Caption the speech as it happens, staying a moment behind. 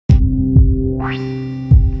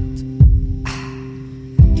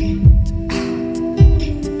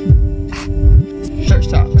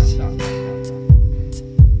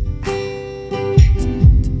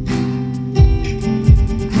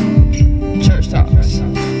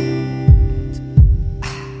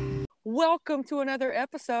welcome to another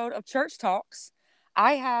episode of Church Talks.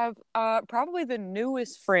 I have probably the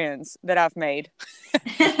newest friends that I've made.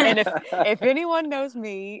 And if anyone knows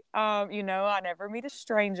me, I never meet a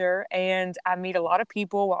stranger, and I meet a lot of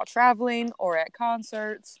people while traveling or at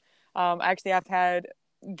concerts. Actually, I've had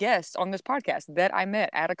guests on this podcast that I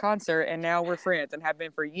met at a concert, and now we're friends and have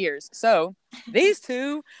been for years. So these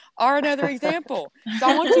two are another example. So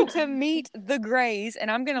I want you to meet the Grays,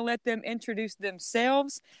 and I'm going to let them introduce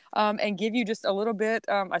themselves and give you just a little bit,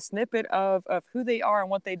 a snippet of who they are and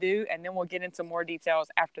what they do, and then we'll get into more details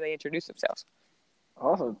after they introduce themselves.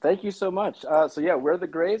 Awesome. Thank you so much. We're the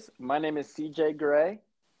Grays. My name is CJ Grae.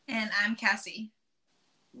 And I'm Cassie.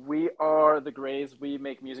 We are the Grays. We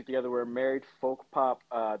make music together. We're a married folk pop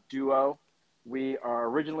duo. We are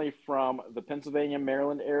originally from the Pennsylvania,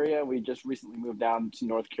 Maryland area. We just recently moved down to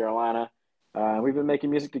North Carolina. We've been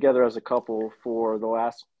making music together as a couple for the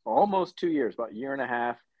last almost 2 years, about a year and a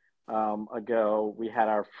half ago. We had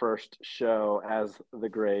our first show as the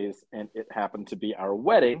Grays, and it happened to be our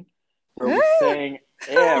wedding, where we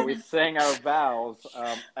sang our vows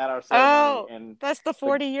at our ceremony. And that's the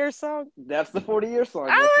 40-year song. That's the 40-year song.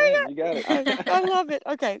 Oh yes, my God. You got it. I love it.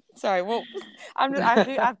 Okay, sorry. Well, I've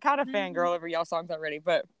kind of fangirl over y'all songs already,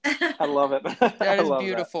 but I love it. that is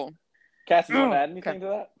beautiful. That. Cassie, you want to add anything to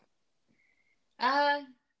that?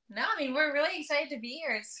 No, I mean, we're really excited to be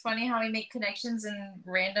here. It's funny how we make connections and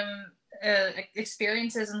random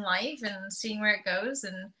experiences in life and seeing where it goes,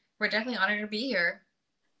 and we're definitely honored to be here.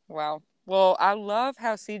 Wow. Well, I love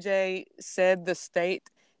how CJ said the state.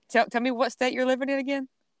 Tell me what state you're living in again?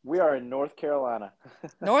 We are in North Carolina.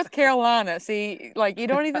 North Carolina. See, like, you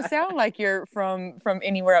don't even sound like you're from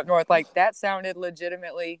anywhere up north. Like, that sounded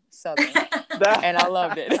legitimately Southern. And I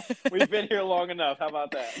loved it. We've been here long enough. How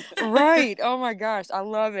about that? Right. Oh my gosh. I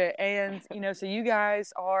love it. And, so you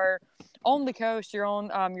guys are on the coast. You're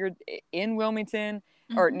in Wilmington.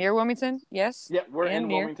 Or near Wilmington, yes? Yeah, we're in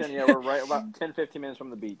Wilmington. Yeah, we're right about 10, 15 minutes from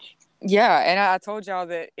the beach. Yeah, and I told y'all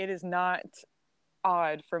that it is not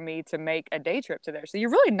odd for me to make a day trip to there. So you're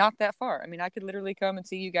really not that far. I mean, I could literally come and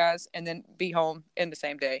see you guys and then be home in the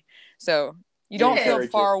same day. So you don't feel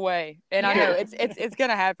far away. And I know it's going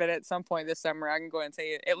to happen at some point this summer. I can go ahead and say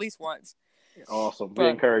it at least once. Awesome. We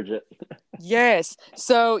encourage it. Yes.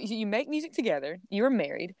 So you make music together. You were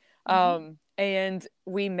married. And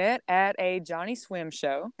we met at a Johnny Swim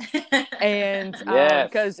show, and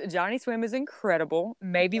because Johnny Swim is incredible.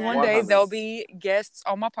 Maybe one day there'll be guests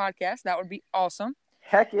on my podcast. That would be awesome.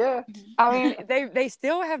 Heck yeah! I mean, they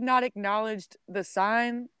still have not acknowledged the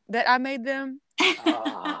sign that I made them.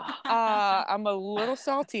 I'm a little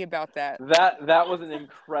salty about that. That was an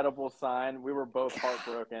incredible sign. We were both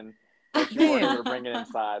heartbroken. You were bringing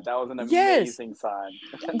inside. That was an amazing sign.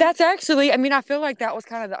 That's actually, I mean, I feel like that was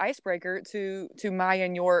kind of the icebreaker to my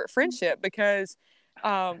and your friendship, because,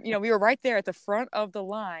 we were right there at the front of the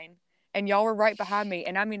line, and y'all were right behind me.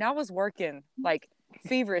 And I mean, I was working like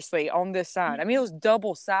feverishly on this sign. I mean, it was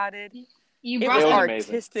double-sided. It was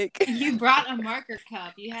artistic. You brought a marker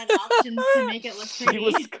cup. You had options to make it look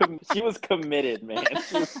pretty. She was committed, man.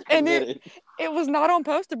 And it was not on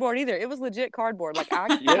poster board either. It was legit cardboard. Like,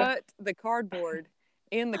 I cut the cardboard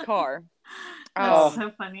in the car. That's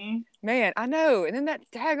so funny. Man, I know. And then that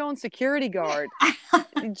daggone security guard.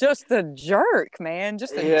 Just a jerk, man.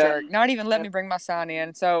 Just a jerk. Not even let me bring my sign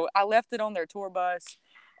in. So I left it on their tour bus.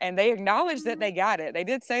 And they acknowledged that they got it. They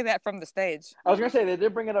did say that from the stage. I was going to say, they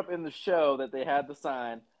did bring it up in the show that they had the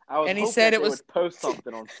sign. And he said it was... would post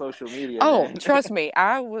something on social media. Oh, trust me.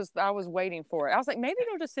 I was waiting for it. I was like, maybe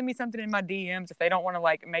they'll just send me something in my DMs if they don't want to,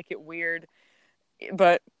 like, make it weird.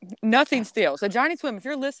 But nothing still. So, Johnny Swim, if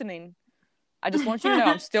you're listening, I just want you to know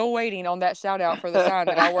I'm still waiting on that shout-out for the sign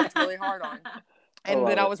that I worked really hard on. And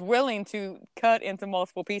that I was willing to cut into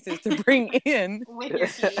multiple pieces to bring in. With your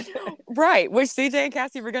feet. Right, which CJ and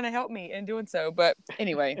Cassie were going to help me in doing so. But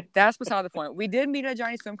anyway, that's beside the point. We did meet at a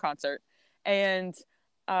Johnny Swim concert. And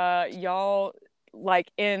y'all,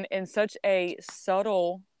 like, in such a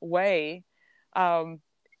subtle way,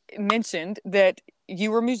 mentioned that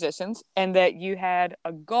you were musicians and that you had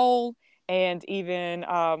a goal and even,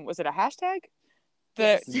 was it a hashtag?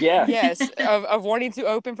 Yes, of wanting to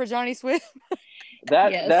open for Johnny Swim.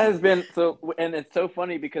 That has been so, and it's so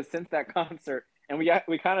funny because since that concert, and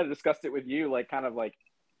we kind of discussed it with you, like kind of like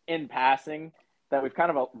in passing, that we've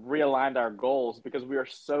kind of realigned our goals because we are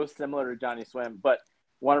so similar to Johnny Swim. But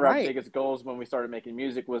one of our biggest goals when we started making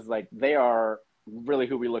music was like, they are really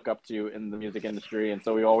who we look up to in the music industry. And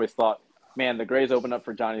so we always thought, man, the Grays open up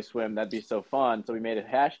for Johnny Swim. That'd be so fun. So we made a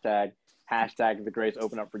hashtag the Grays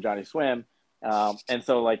open up for Johnny Swim. And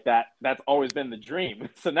so like that's always been the dream.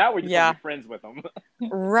 So now we just want to be friends with them.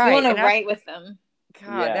 Right. You want to write with them.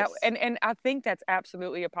 God, Yes. and I think that's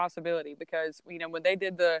absolutely a possibility because, you know, when they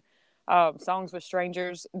did the songs with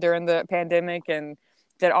strangers during the pandemic and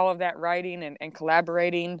did all of that writing and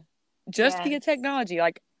collaborating just via technology,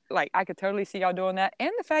 like I could totally see y'all doing that.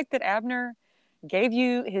 And the fact that Abner gave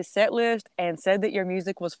you his set list and said that your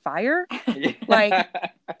music was fire, like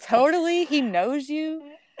totally, he knows you.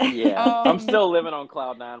 Yeah, I'm still living on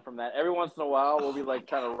cloud nine from that. Every once in a while, we'll be like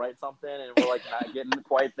trying to write something, and we're like not getting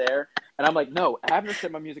quite there. And I'm like, no, Abner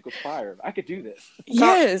said my music was fire. I could do this.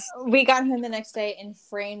 Yes, we got him the next day and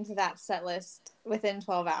framed that set list within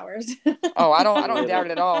 12 hours. Oh, I don't doubt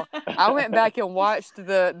it at all. I went back and watched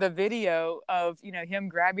the video of, you know, him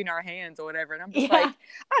grabbing our hands or whatever, and I'm just like,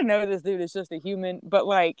 I know this dude is just a human, but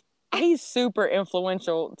like he's super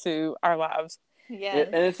influential to our lives. Yeah,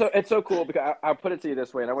 and it's so cool because I put it to you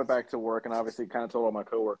this way, and I went back to work and obviously kind of told all my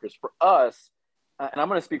coworkers. For us, and I'm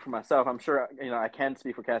going to speak for myself. I'm sure I can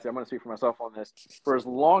speak for Cassie. I'm going to speak for myself on this. For as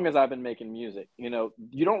long as I've been making music, you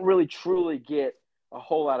don't really truly get a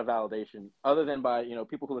whole lot of validation other than by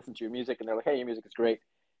people who listen to your music and they're like, hey, your music is great.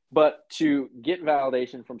 But to get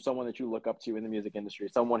validation from someone that you look up to in the music industry,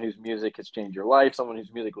 someone whose music has changed your life, someone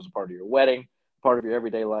whose music was a part of your wedding, part of your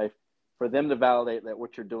everyday life, for them to validate that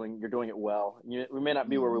what you're doing it well. We may not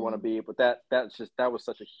be where we want to be, but that was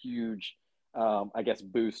such a huge, I guess,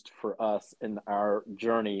 boost for us in our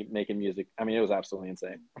journey making music. I mean, it was absolutely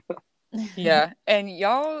insane. Yeah, and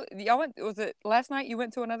y'all went. Was it last night? You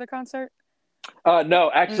went to another concert?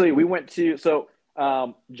 No, actually, we went to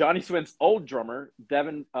Johnny Swin's old drummer,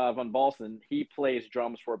 Devin Von Balsen. He plays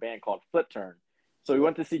drums for a band called Flip Turn. So we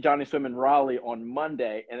went to see Johnny Swim in Raleigh on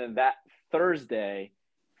Monday, and then that Thursday,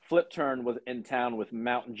 Flip Turn was in town with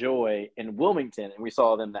Mount Joy in Wilmington, and we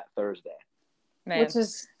saw them that Thursday. Man. Which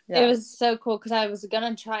is it was so cool because I was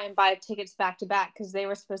gonna try and buy tickets back to back because they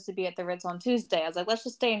were supposed to be at the Ritz on Tuesday. I was like, let's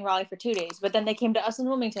just stay in Raleigh for 2 days, but then they came to us in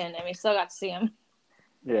Wilmington, and we still got to see them.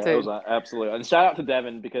 Yeah, it was absolutely. And shout out to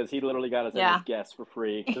Devin because he literally got us as guests for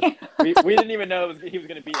free. we didn't even know he was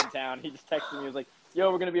going to be in town. He just texted me. He was like,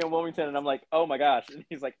 yo, we're going to be in Wilmington. And I'm like, oh my gosh. And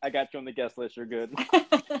he's like, I got you on the guest list. You're good.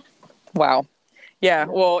 Wow. Yeah.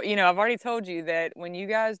 Well, I've already told you that when you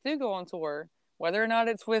guys do go on tour, whether or not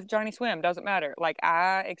it's with Johnny Swim, doesn't matter. Like,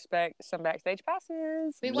 I expect some backstage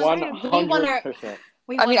passes. 100%. We want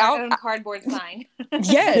our own cardboard sign.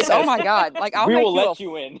 Yes. Oh my God. Like, we will let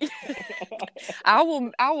you in.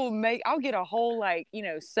 I'll get a whole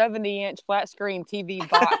 70-inch flat screen TV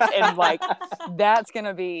box, and that's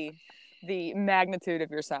gonna be the magnitude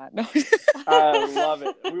of your sign. I love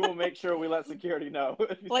it. We will make sure we let security know. Tie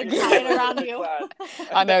it around you.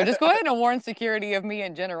 I know. Just go ahead and warn security of me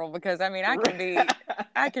in general, because I mean, I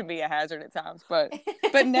can be a hazard at times, but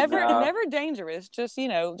never dangerous. Just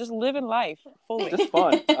just living life fully. Just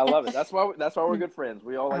fun. I love it. That's why we're good friends.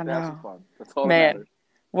 We all like to have some fun. That's all that matters.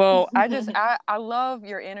 Well, I love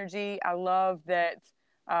your energy. I love that.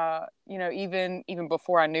 Even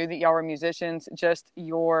before I knew that y'all were musicians, just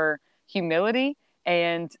your humility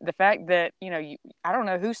and the fact that I don't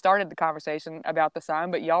know who started the conversation about the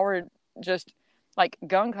sign, but y'all were just like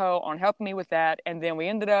gung-ho on helping me with that, and then we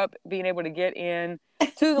ended up being able to get in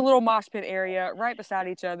to the little mosh pit area right beside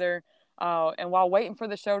each other, and while waiting for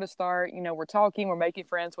the show to start, we're talking, we're making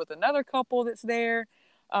friends with another couple that's there,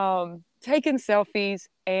 taking selfies,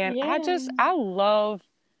 and I love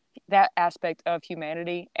that aspect of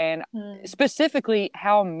humanity, and specifically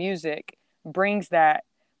how music brings that,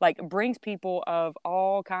 brings people of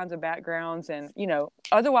all kinds of backgrounds, and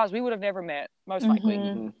otherwise we would have never met, most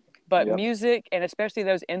likely. But music, and especially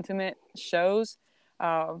those intimate shows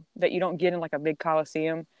that you don't get in like a big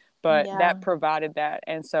coliseum, but that provided that.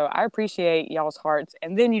 And so I appreciate y'all's hearts.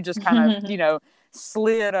 And then you just kind of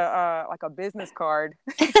slid a business card.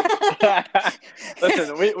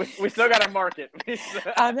 Listen, we still got to market.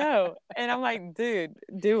 I know, and I'm like, dude,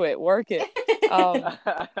 do it, work it.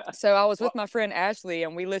 So I was with my friend Ashley,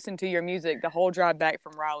 and we listened to your music the whole drive back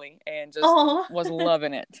from Raleigh, and just was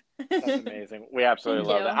loving it. That's amazing. We absolutely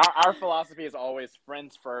love it. Our philosophy is always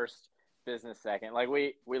friends first, business second. Like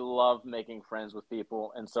we love making friends with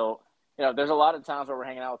people, and so there's a lot of times where we're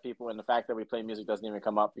hanging out with people, and the fact that we play music doesn't even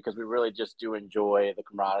come up because we really just do enjoy the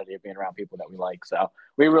camaraderie of being around people that we like. So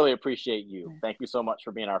we really appreciate you. Thank you so much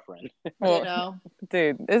for being our friend. Well,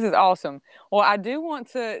 dude, this is awesome. Well, I do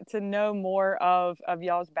want to know more of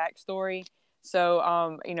y'all's backstory.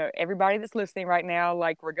 So, everybody that's listening right now,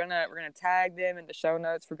 we're gonna tag them in the show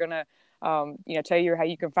notes. We're gonna, tell you how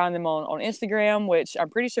you can find them on Instagram, which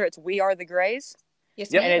I'm pretty sure it's We Are the Grays.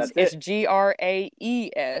 Yes, Yep, ma'am. And that's it's it.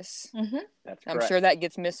 Graes. Mm-hmm. That's I'm correct. sure that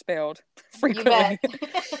gets misspelled You frequently. bet.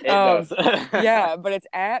 It does. Yeah, but it's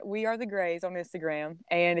at We Are the Grays on Instagram.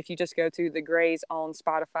 And if you just go to the Grays on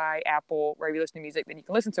Spotify, Apple, wherever you listen to music, then you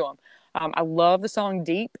can listen to them. I love the song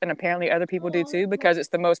Deep, and apparently other people do too, because it's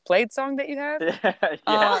the most played song that you have.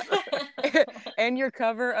 Yeah. And your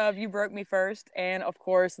cover of You Broke Me First, and of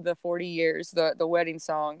course the 40 Years, the wedding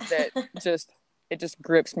song that just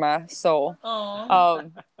grips my soul.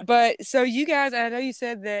 But so you guys, I know you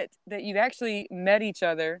said that you actually met each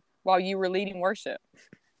other while you were leading worship.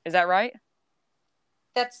 Is that right?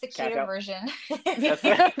 That's the Cassie, cuter version.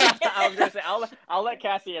 I was gonna say I'll let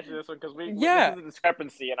Cassie answer this one because this is a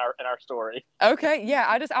discrepancy in our story. Okay, yeah.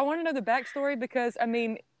 I want to know the backstory, because I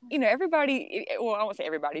mean, everybody. Well, I won't say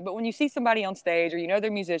everybody, but when you see somebody on stage, or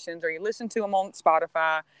they're musicians, or you listen to them on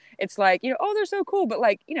Spotify, it's like, oh, they're so cool, but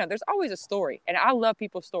like, there's always a story, and I love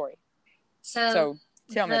people's story. So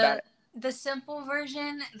tell me about it. The simple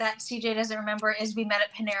version that CJ doesn't remember is we met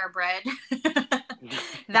at Panera Bread.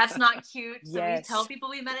 That's not cute. So Yes. we tell people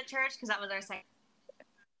we met at church because that was our second.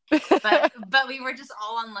 But we were just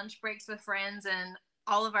all on lunch breaks with friends, and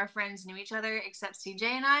all of our friends knew each other except CJ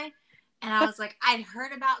and I. And I was like, I'd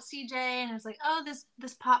heard about CJ, and I was like, oh,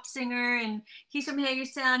 this pop singer, and he's from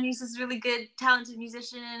Hagerstown. He's this really good, talented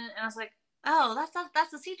musician. And I was like, oh,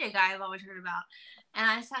 that's the CJ guy I've always heard about.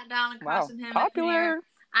 And I sat down across from him. Popular.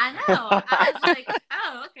 I know. I was like,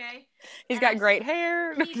 oh, okay. He's got great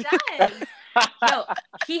hair. He does. No,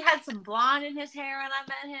 he had some blonde in his hair when I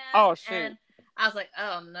met him. Oh, shoot. And I was like,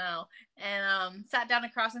 oh, no. And sat down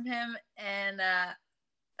across from him, and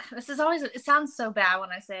it sounds so bad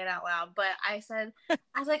when I say it out loud, but I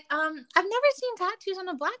was like, I've never seen tattoos on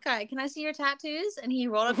a black guy. Can I see your tattoos? And he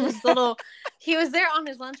rolled up his he was there on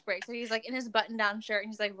his lunch break. So he's like in his button down shirt, and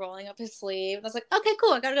he's like rolling up his sleeve. And I was like, okay,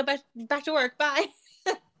 cool. I got to go back to work. Bye.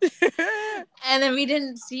 And then we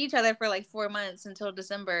didn't see each other for like 4 months until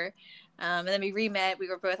December. And then we re-met. We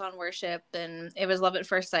were both on worship, and it was love at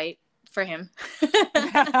first sight for him.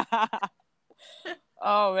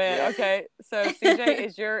 Oh man. Okay. So CJ,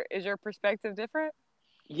 is your perspective different?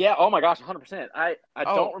 Yeah. Oh my gosh. 100%. I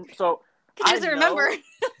don't. So he doesn't remember.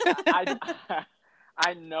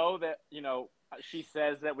 I know that, she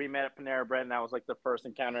says that we met at Panera Bread, and that was like the first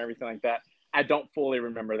encounter and everything like that. I don't fully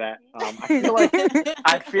remember that.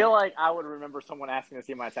 I feel like I would remember someone asking to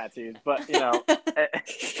see my tattoos, but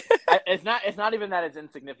it's not even that it's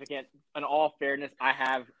insignificant. In all fairness, I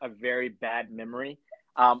have a very bad memory.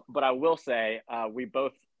 But I will say, we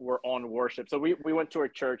both were on worship. So we went to a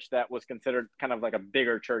church that was considered kind of like a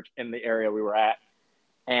bigger church in the area we were at.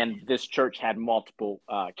 And this church had multiple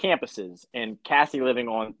campuses. And Cassie living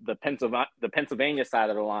on the Pennsylvania side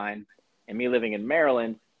of the line, and me living in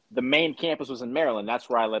Maryland, the main campus was in Maryland. That's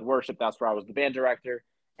where I led worship. That's where I was the band director.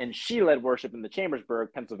 And she led worship in the Chambersburg,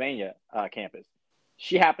 Pennsylvania campus.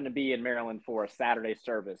 She happened to be in Maryland for a Saturday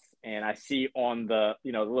service. And I see on the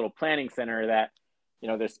little planning center that,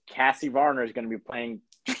 this Cassie Varner is going to be playing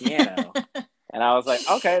piano. And I was like,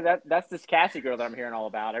 okay, that's this Cassie girl that I'm hearing all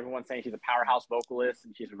about. Everyone's saying she's a powerhouse vocalist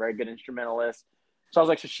and she's a very good instrumentalist. So I was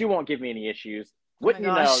like, so she won't give me any issues. Wouldn't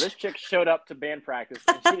you know, this chick showed up to band practice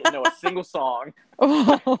and she didn't know a single song.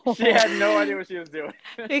 She had no idea what she was doing.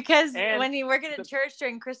 Because when you work at a church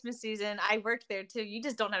during Christmas season, I worked there too. You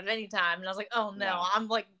just don't have any time. And I was like, oh no, I'm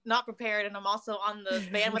like not prepared. And I'm also on the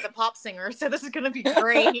band with a pop singer. So this is going to be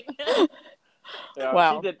great.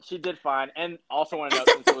 Wow. She did fine. And also want to note,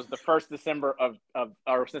 since it was the first December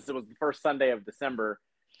since it was the first Sunday of December,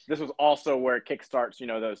 this was also where it kickstarts,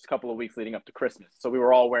 those couple of weeks leading up to Christmas. So we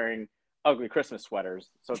were all wearing ugly Christmas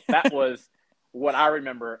sweaters. So that was what I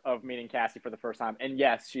remember of meeting Cassie for the first time. And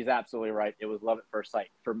yes, she's absolutely right. It was love at first sight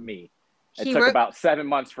for me. It took about 7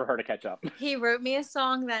 months for her to catch up. He wrote me a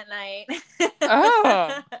song that night.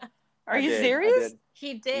 Oh, are you serious?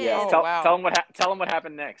 He did. Yeah. Tell him what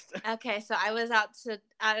happened next. Okay, so I was out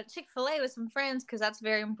at Chick-fil-A with some friends because that's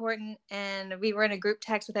very important, and we were in a group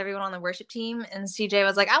text with everyone on the worship team, and CJ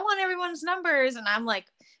was like, I want everyone's numbers, and I'm like,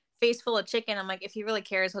 face full of chicken. I'm like, if he really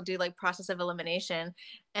cares, he'll do like process of elimination.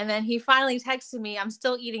 And then he finally texted me, I'm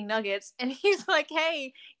still eating nuggets, and he's like,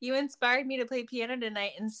 hey, you inspired me to play piano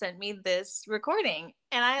tonight and sent me this recording.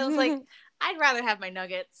 And I was like, I'd rather have my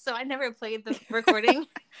nuggets. So I never played the recording.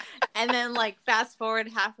 And then like fast forward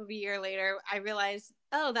half of a year later, I realized,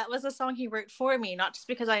 oh, that was a song he wrote for me, not just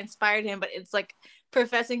because I inspired him, but it's like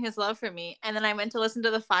professing his love for me. And then I went to listen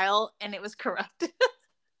to the file, and it was corrupt.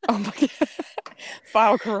 Oh my God.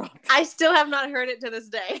 File corrupt. I still have not heard it to this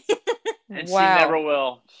day. And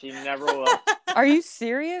wow. She never will. Are you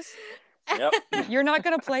serious? Yep. You're not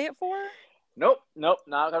going to play it for her? Nope, not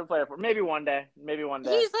gonna play it for maybe one day.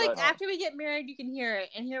 He's like, but... after we get married, you can hear it,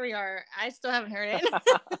 and here we are. I still haven't heard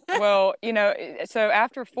it. Well, so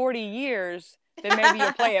after 40 years, then maybe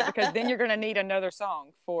you'll play it, because then you're going to need another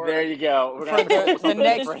song for There you go. We're for gonna the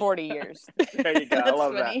next 40 years. There you go. I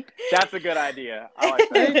love funny. that. That's a good idea. I like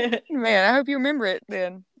that. Man, I hope you remember it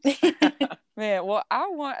then. Man, well,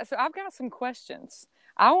 I've got some questions.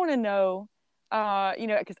 I want to know,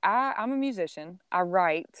 because I'm a musician. I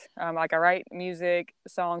write, I write music,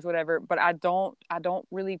 songs, whatever, but I don't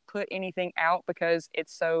really put anything out because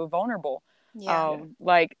it's so vulnerable. Yeah.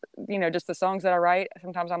 Just the songs that I write,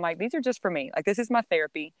 sometimes I'm like, these are just for me. Like, this is my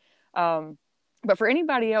therapy. But for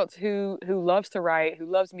anybody else who loves to write, who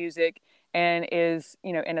loves music, and is,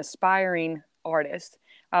 an aspiring artist,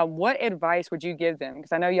 what advice would you give them?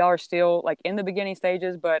 Because I know y'all are still like in the beginning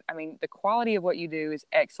stages, but I mean, the quality of what you do is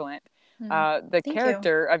excellent. The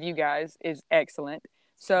character of you guys is excellent.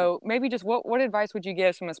 So maybe just what advice would you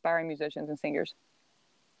give some aspiring musicians and singers?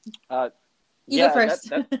 You go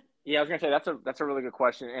first. Yeah, I was gonna say that's a really good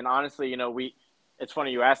question. And honestly, it's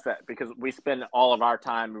funny you asked that, because we spend all of our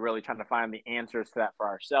time really trying to find the answers to that for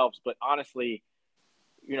ourselves. But honestly,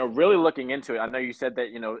 really looking into it, I know you said that,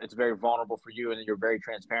 it's very vulnerable for you and you're very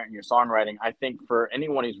transparent in your songwriting. I think for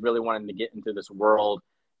anyone who's really wanting to get into this world,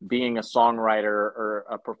 being a songwriter or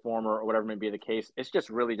a performer or whatever may be the case, it's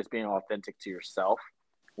just really just being authentic to yourself.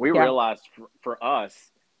 We realized for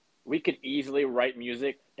us, we could easily write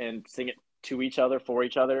music and sing it to each other, for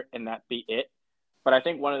each other, and that be it. But I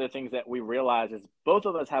think one of the things that we realize is both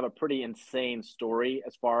of us have a pretty insane story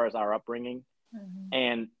as far as our upbringing. Mm-hmm.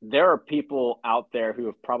 And there are people out there who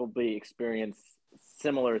have probably experienced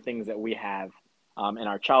similar things that we have in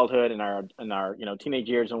our childhood and our teenage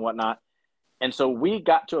years and whatnot. And so we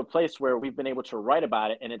got to a place where we've been able to write about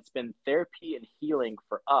it, and it's been therapy and healing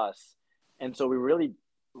for us. And so we really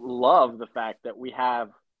love the fact that we have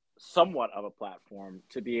somewhat of a platform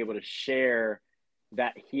to be able to share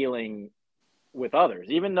that healing with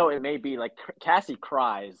others, even though it may be like Cassie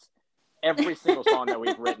cries every single song that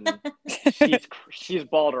we've written. She's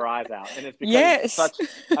bawled her eyes out, and it's because it's such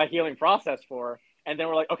a healing process for her. And then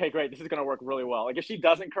we're like, okay, great, this is going to work really well. Like, if she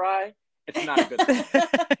doesn't cry, it's not a good thing.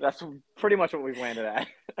 That's pretty much what we've landed at.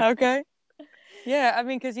 Okay. Yeah, I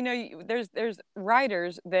mean, because there's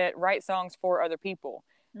writers that write songs for other people.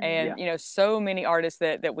 And so many artists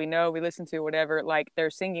that we know, we listen to, whatever, like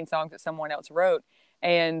they're singing songs that someone else wrote.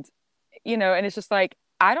 And and it's just like,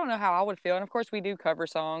 I don't know how I would feel. And of course we do cover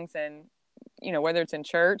songs, and whether it's in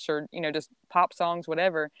church or just pop songs,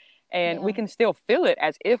 whatever, and we can still feel it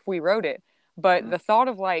as if we wrote it. But the thought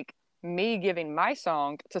of like me giving my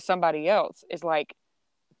song to somebody else is like,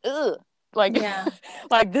 ugh. Like,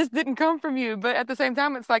 like, this didn't come from you. But at the same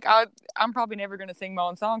time, it's like, I'm probably never going to sing my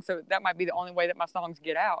own song. So that might be the only way that my songs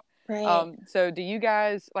get out. Right. So do you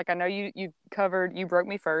guys, like, I know you've covered You Broke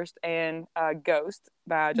Me First and Ghost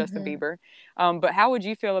by Justin Bieber. But how would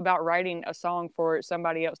you feel about writing a song for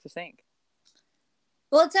somebody else to sing?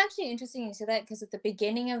 Well, it's actually interesting you say that, because at the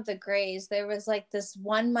beginning of the Grays, there was like this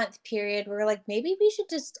 1 month period where like, maybe we should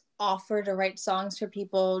just offer to write songs for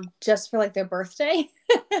people just for like their birthday.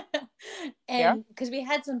 And because we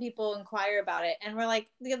had some people inquire about it, and we're like,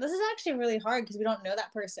 this is actually really hard because we don't know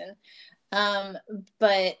that person.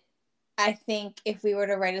 But I think if we were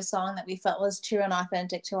to write a song that we felt was true and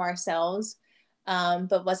authentic to ourselves,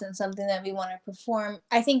 but wasn't something that we want to perform,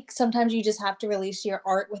 I think sometimes you just have to release your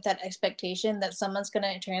art with that expectation that someone's going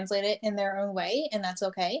to translate it in their own way, and that's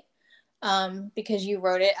okay, because you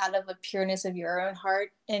wrote it out of a pureness of your own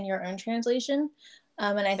heart and your own translation.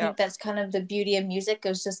 And I think that's kind of the beauty of music,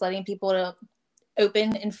 is just letting people to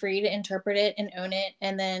open and free to interpret it and own it,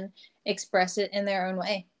 and then express it in their own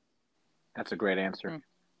way. That's a great answer.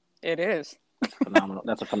 It is. Phenomenal.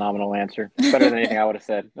 That's a phenomenal answer. It's better than anything I would have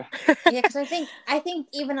said. Yeah, because I think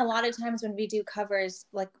even a lot of times when we do covers,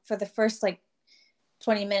 like for the first like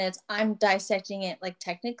 20 minutes, I'm dissecting it like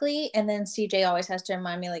technically, and then CJ always has to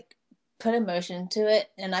remind me, like, put emotion to it.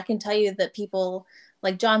 And I can tell you that people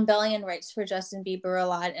like John Bellion writes for Justin Bieber a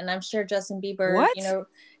lot, and I'm sure Justin Bieber, What?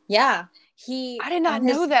 I did not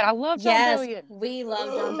know that. I love John Bellion. We love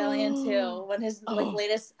John Bellion too. When his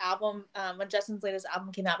latest album, when Justin's latest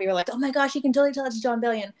album came out, we were like, oh my gosh, you can totally tell it's John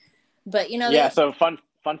Bellion. But so fun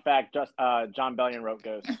fact, John Bellion wrote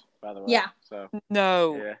Ghost, by the way. Yeah. So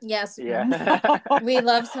Yes. Yeah. We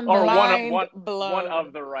love some or Bellion. one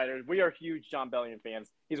of the writers. We are huge John Bellion fans.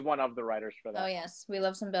 He's one of the writers for that. Oh yes, we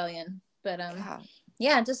love some Bellion. But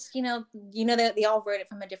just that they all wrote it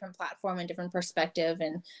from a different platform and different perspective,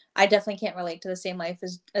 and I definitely can't relate to the same life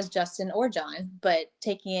as Justin or John, but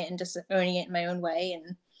taking it and just owning it in my own way,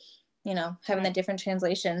 and you know, having that different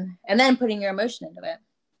translation and then putting your emotion into it.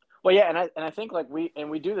 Well, yeah, and I think like we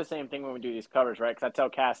do the same thing when we do these covers, right? Because I tell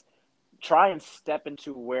Cass, try and step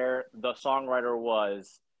into where the songwriter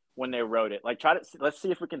was when they wrote it. Like, let's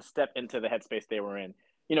see if we can step into the headspace they were in.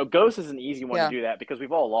 You know, Ghost is an easy one to do that because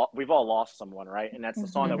we've all lost someone, right? And that's the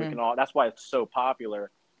song that we can all. That's why it's so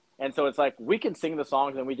popular. And so it's like we can sing the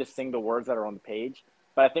songs and we just sing the words that are on the page.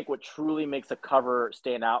 But I think what truly makes a cover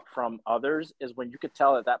stand out from others is when you could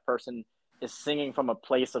tell that that person is singing from a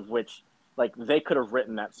place of which, like, they could have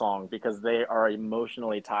written that song because they are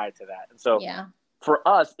emotionally tied to that. And so for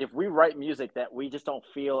us, if we write music that we just don't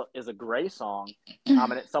feel is a Grae song,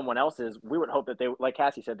 and it's someone else's, we would hope that they, like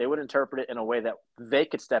Cassie said, they would interpret it in a way that they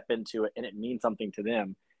could step into it and it means something to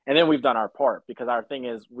them. And then we've done our part, because our thing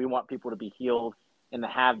is we want people to be healed and to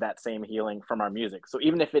have that same healing from our music. So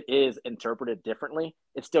even if it is interpreted differently,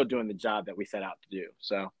 it's still doing the job that we set out to do.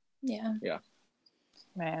 So yeah.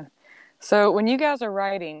 Man. So when you guys are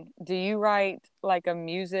writing, do you write like a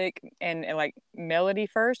music and like melody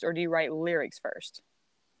first, or do you write lyrics first?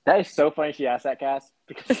 That is so funny she asked that, Cass,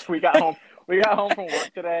 because we got home from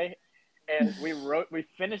work today and we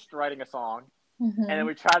finished writing a song, and then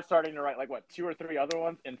we tried starting to write like 2 or 3 other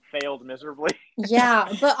ones and failed miserably. Yeah,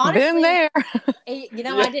 but honestly, been there. You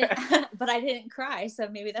know, I didn't, but I didn't cry, so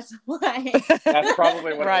maybe that's why. That's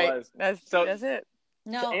probably what it was. That's it.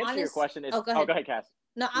 No, to answer your question is, go ahead, Cass.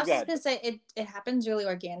 No, I was just gonna say it happens really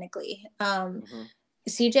organically.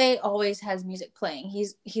 CJ always has music playing.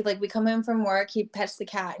 He like, we come in from work, he pets the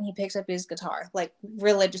cat and he picks up his guitar like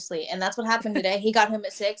religiously, and that's what happened today. He got home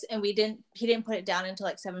at 6 and he didn't put it down until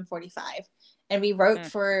like 7:45, and we wrote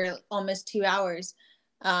for almost 2 hours.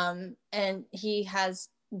 And he has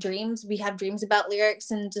dreams. We have dreams about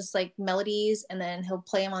lyrics and just like melodies, and then he'll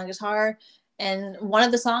play them on guitar. And one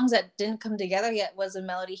of the songs that didn't come together yet was a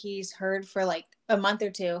melody he's heard for like a month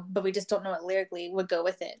or 2, but we just don't know what lyrically would go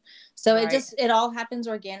with it. So it all happens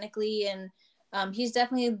organically. And he's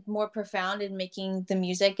definitely more profound in making the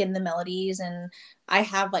music and the melodies. And I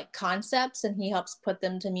have like concepts and he helps put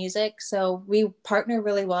them to music. So we partner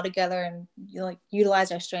really well together and like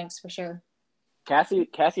utilize our strengths for sure.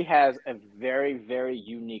 Cassie has a very, very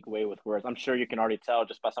unique way with words. I'm sure you can already tell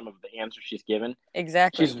just by some of the answers she's given.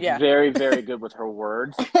 Exactly. She's very, very good with her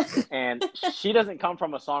words. And she doesn't come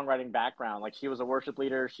from a songwriting background. Like, she was a worship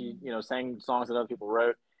leader. She, sang songs that other people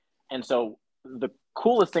wrote. And so the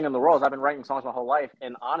coolest thing in the world is I've been writing songs my whole life.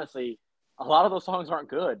 And honestly, a lot of those songs aren't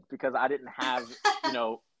good because I didn't have,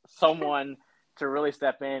 someone to really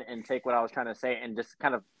step in and take what I was trying to say and just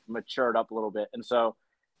kind of mature it up a little bit. And so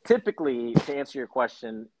typically, to answer your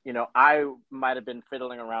question, I might have been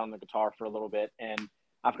fiddling around the guitar for a little bit, and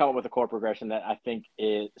I've come up with a chord progression that I think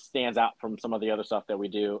it stands out from some of the other stuff that we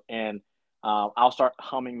do. And I'll start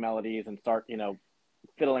humming melodies and start,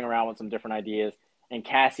 fiddling around with some different ideas. And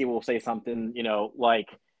Cassie will say something, like,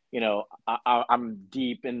 I'm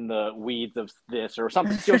deep in the weeds of this or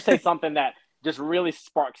something. She'll say something that just really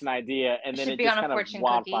sparks an idea, and then it just kind of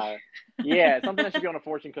wildfire. Yeah, something that should be on a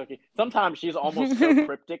fortune cookie. Sometimes she's almost so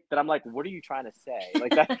cryptic that I'm like, what are you trying to say?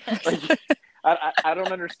 Like that, like, I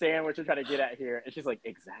don't understand what you're trying to get at here. And she's like,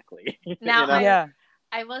 exactly. Now,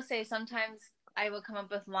 I will say sometimes I will come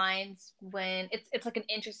up with lines when it's like an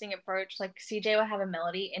interesting approach. Like CJ will have a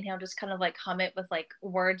melody and he'll just kind of like hum it with like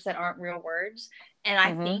words that aren't real words. And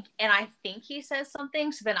I think he says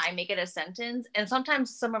something, so then I make it a sentence. And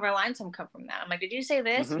sometimes some of our lines come from that. I'm like, did you say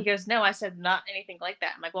this? He goes, no, I said not anything like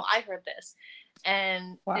that. I'm like, well, I heard this.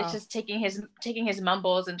 And it's just taking his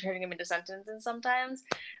mumbles and turning them into sentences sometimes.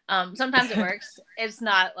 Sometimes it works. It's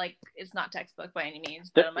not textbook by any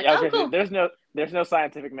means. But I'm like, cool. There's no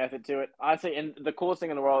scientific method to it. Honestly, and the coolest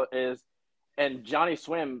thing in the world is, and Johnny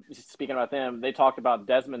Swim, speaking about them, they talked about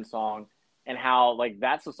Desmond's song and how like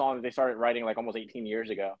that's the song that they started writing like almost 18 years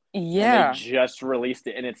ago. Yeah. And they just released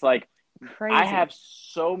it. And it's like, crazy. I have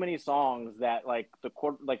so many songs that like the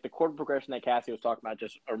chord progression that Cassie was talking about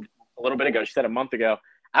just a little bit ago. She said a month ago.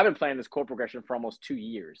 I've been playing this chord progression for almost 2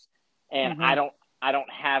 years, and I don't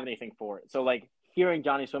have anything for it. So like hearing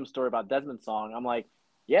Johnny Swim's story about Desmond's song, I'm like,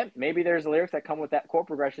 yeah, maybe there's lyrics that come with that chord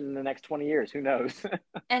progression in the next 20 years. Who knows?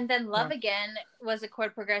 And then Love Again was a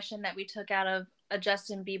chord progression that we took out of a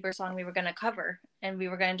Justin Bieber song we were going to cover, and we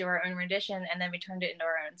were going to do our own rendition, and then we turned it into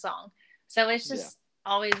our own song. So it's just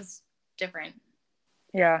always different.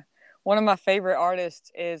 Yeah. One of my favorite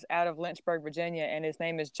artists is out of Lynchburg, Virginia, and his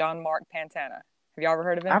name is John Mark Pantana. Have y'all ever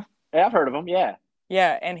heard of him? I've heard of him, yeah.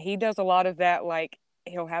 Yeah, and he does a lot of that, like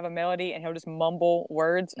he'll have a melody and he'll just mumble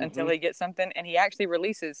words until he gets something, and he actually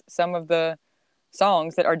releases some of the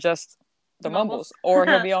songs that are just the mumbles. Or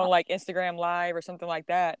he'll be on like Instagram Live or something like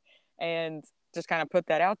that, and just kind of put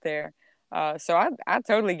that out there. So I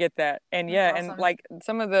totally get that. And That's yeah, awesome. and like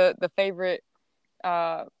some of the favorite,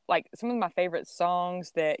 like some of my favorite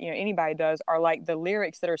songs that, you know, anybody does are like the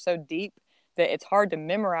lyrics that are so deep that it's hard to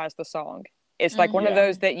memorize the song. It's like one of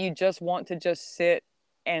those that you just want to just sit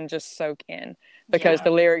and just soak in, because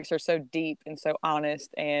the lyrics are so deep and so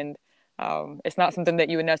honest, and it's not something that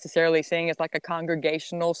you would necessarily sing as like a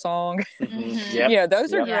congregational song. Yep. Yeah,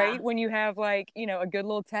 those are Yep. great when you have like, you know, a good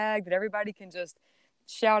little tag that everybody can just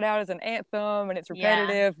shout out as an anthem and it's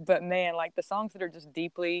repetitive. But man, like the songs that are just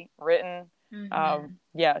deeply written,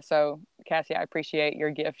 yeah. So Cassie, I appreciate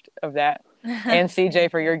your gift of that, and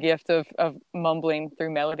CJ for your gift of mumbling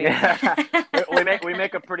through melody. we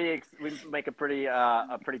make a pretty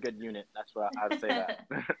good unit. That's what I would say that.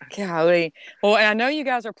 Golly. Well, and I know you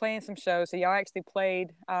guys are playing some shows. So y'all actually played,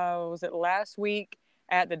 was it last week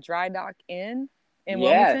at the Dry Dock Inn in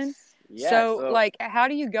Wilmington? Yes. So like, how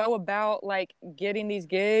do you go about like getting these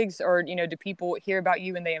gigs, or, you know, do people hear about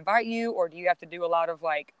you and they invite you, or do you have to do a lot of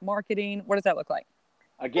like marketing? What does that look like?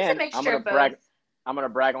 Again, I'm going to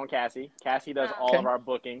brag on Cassie. Cassie does all of our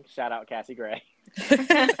booking. Shout out Cassie Grae.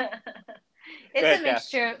 It's a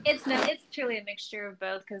mixture. It's truly a mixture of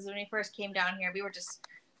both, because when we first came down here, we were just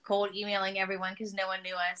cold emailing everyone because no one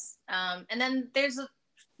knew us. And then there's,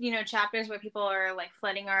 you know, chapters where people are like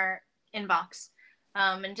flooding our inbox,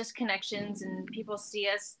 and just connections, and people see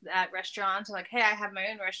us at restaurants and like, hey, I have my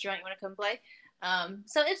own restaurant. You want to come play?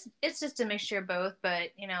 So it's just a mixture of both. But,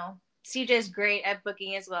 you know, CJ's great at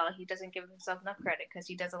booking as well. He doesn't give himself enough credit because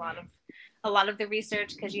he does a lot of the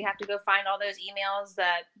research, because you have to go find all those emails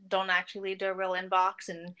that don't actually lead to a real inbox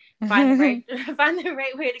and find the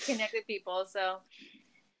right way to connect with people. So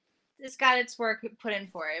it's got its work put in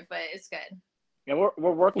for it, but it's good. And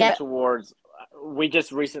we're working towards. We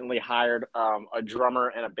just recently hired a drummer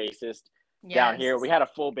and a bassist down here. We had a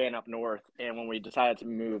full band up north, and when we decided to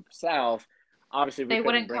move south, obviously we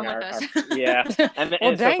couldn't bring our yeah. And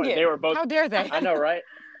well, dang it. They were both. How dare they? I know, right?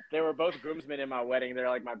 They were both groomsmen in my wedding. They're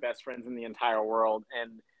like my best friends in the entire world,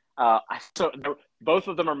 and so both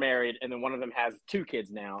of them are married, and then one of them has 2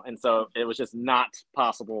 kids now, and so it was just not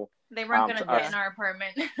possible. They weren't going to fit in our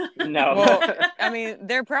apartment. No. Well, I mean,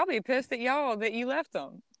 they're probably pissed at y'all that you left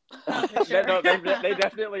them. Oh, for sure. No, they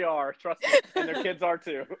definitely are. Trust me, and their kids are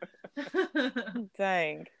too.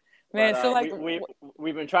 Dang, man. But, so like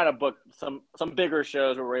we've been trying to book some bigger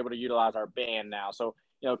shows where we're able to utilize our band now. So,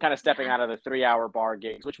 you know, kind of stepping out of the 3-hour bar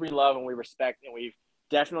gigs, which we love and we respect, and we've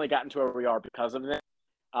definitely gotten to where we are because of them.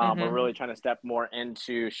 We're really trying to step more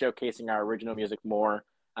into showcasing our original music more.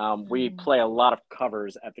 We play a lot of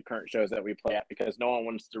covers at the current shows that we play at, because no one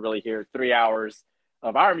wants to really hear 3 hours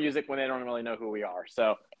of our music when they don't really know who we are.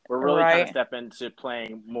 So we're really trying to step into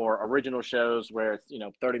playing more original shows where it's, you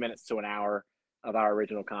know, 30 minutes to an hour of our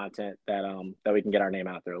original content that we can get our name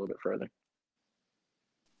out there a little bit further.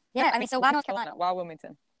 Yeah, I mean, so why North Carolina? Why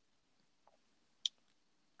Wilmington?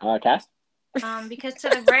 Cass? Because to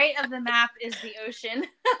the right of the map is the ocean.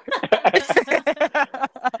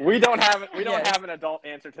 We don't have an adult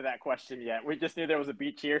answer to that question yet. We just knew there was a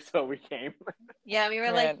beach here, so we came. Yeah, we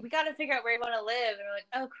were like, we got to figure out where we want to live, and we're like,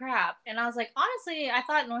 oh crap. And I was like, honestly, I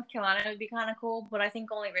thought North Carolina would be kind of cool, but I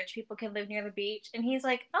think only rich people can live near the beach. And he's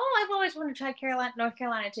like, oh, I've always wanted to try North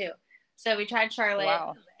Carolina too. So we tried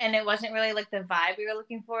Charlotte, and it wasn't really like the vibe we were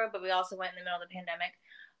looking for, but we also went in the middle of the pandemic.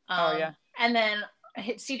 And then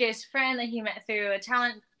CJ's friend that he met through a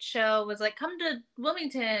talent show was like, come to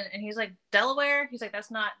Wilmington, and he's like, Delaware? He's like,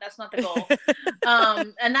 that's not the goal.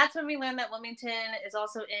 And that's when we learned that Wilmington is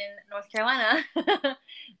also in North Carolina.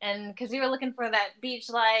 And because we were looking for that beach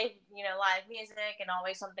life, you know, live music and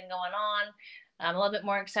always something going on, a little bit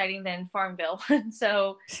more exciting than Farmville.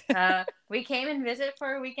 So we came and visited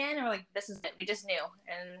for a weekend, and we're like, this is it. We just knew.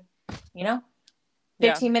 And, you know,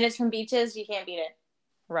 15 minutes from beaches, you can't beat it.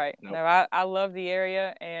 Right. Nope. No, I love the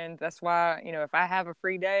area, and that's why, you know, if I have a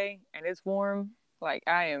free day and it's warm, like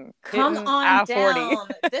I am come on I-40. down.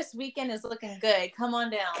 This weekend is looking good. Come on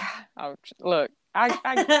down. Oh, look,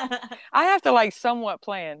 I have to like somewhat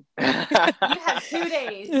plan. You have 2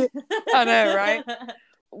 days. I know, right?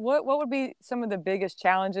 What would be some of the biggest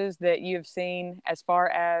challenges that you've seen as far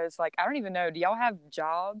as like, I don't even know, do y'all have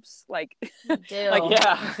jobs? Like, do. like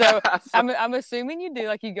yeah. So I'm assuming you do.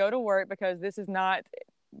 Like you go to work, because this is not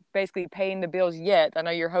basically paying the bills yet. I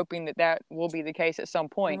know you're hoping that will be the case at some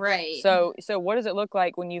point. Right. So what does it look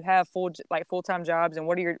like when you have full-time jobs, and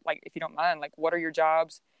what are your, like, if you don't mind, like what are your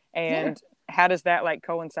jobs, and how does that like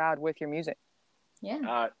coincide with your music?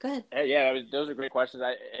 Yeah. Good. Yeah, those are great questions.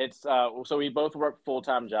 So we both work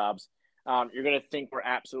full-time jobs. You're gonna think we're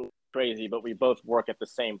absolutely crazy, but we both work at the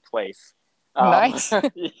same place. Nice.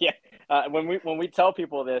 Yeah. when we tell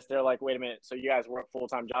people this, they're like, "Wait a minute! So you guys work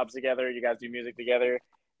full-time jobs together? You guys do music together?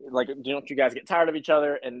 Like, don't you guys get tired of each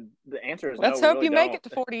other?" And the answer is Let's no, we hope really you make don't. it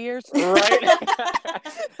to 40 years. Right.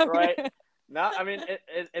 Right. No, I mean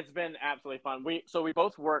it's been absolutely fun. We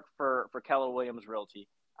both work for Keller Williams Realty.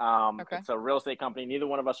 Okay. It's a real estate company. Neither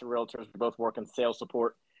one of us are realtors. We both work in sales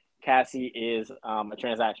support. Cassie is a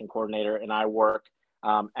transaction coordinator, and I work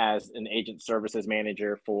as an agent services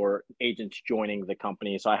manager for agents joining the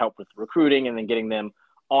company. So I help with recruiting and then getting them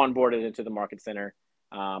onboarded into the market center,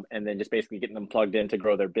 and then just basically getting them plugged in to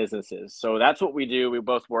grow their businesses. So that's what we do. We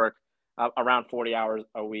both work around 40 hours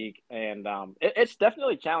a week, and it's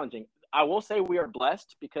definitely challenging. I will say we are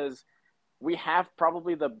blessed because we have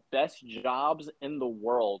probably the best jobs in the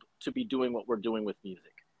world to be doing what we're doing with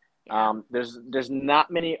music. There's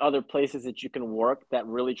not many other places that you can work that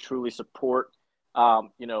really truly support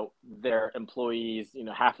their employees,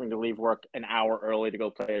 having to leave work an hour early to go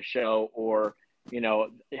play a show, or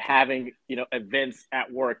having events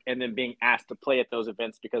at work and then being asked to play at those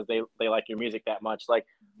events because they like your music that much. Like,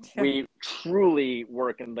 we truly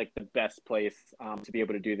work in like the best place to be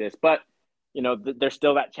able to do this. But there's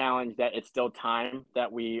still that challenge that it's still time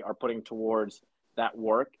that we are putting towards that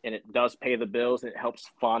work, and it does pay the bills and it helps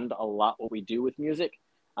fund a lot what we do with music.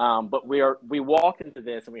 But we walk into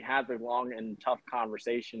this and we have the long and tough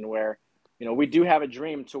conversation where we do have a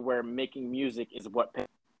dream to where making music is what pays.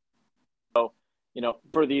 So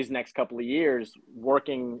for these next couple of years,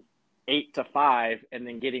 working 8 to 5 and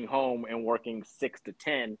then getting home and working 6 to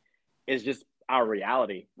 10 is just our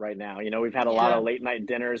reality right now. We've had a lot of late night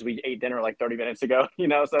dinners. We ate dinner like 30 minutes ago,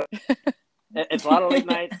 so it's a lot of late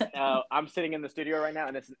nights. I'm sitting in the studio right now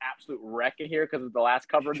and it's an absolute wreck in here because of the last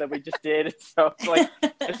cover that we just did. So it's like,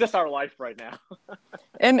 it's just our life right now.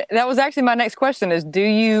 And that was actually my next question is, do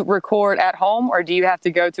you record at home or do you have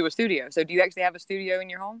to go to a studio? So do you actually have a studio in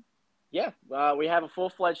your home? Yeah, we have a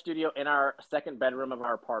full-fledged studio in our second bedroom of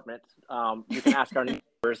our apartment. You can ask our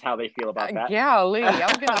neighbors how they feel about that. Golly, I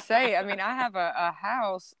was going to say, I mean, I have a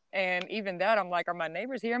house, and even that, I'm like, are my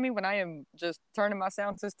neighbors hearing me when I am just turning my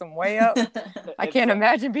sound system way up? I can't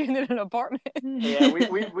imagine being in an apartment. Yeah,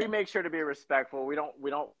 we make sure to be respectful. We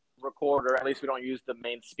don't record, or at least we don't use the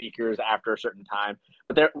main speakers after a certain time.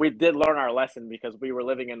 But we did learn our lesson because we were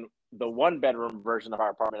living in the one-bedroom version of our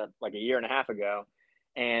apartment like a year and a half ago.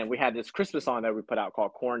 And we had this Christmas song that we put out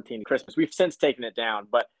called Quarantine Christmas. We've since taken it down,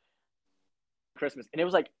 but Christmas. And it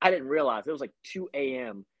was like, I didn't realize it was like 2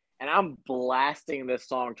 a.m. And I'm blasting this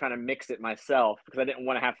song, trying to mix it myself because I didn't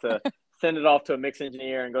want to have to send it off to a mix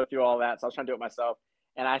engineer and go through all that. So I was trying to do it myself.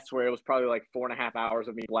 And I swear it was probably like 4.5 hours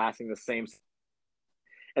of me blasting the same.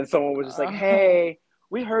 And someone was just like, "Hey,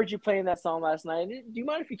 we heard you playing that song last night. Do you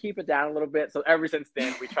mind if you keep it down a little bit?" So ever since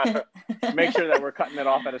then, we try to make sure that we're cutting it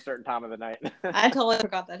off at a certain time of the night. I totally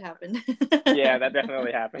forgot that happened. Yeah, that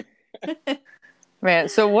definitely happened. Man,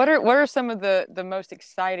 so what are some of the most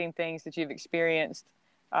exciting things that you've experienced?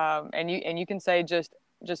 And you can say just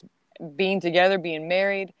being together, being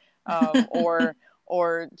married,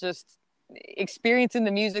 or just experiencing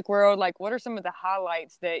the music world. Like, what are some of the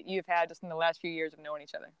highlights that you've had just in the last few years of knowing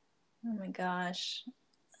each other? Oh my gosh.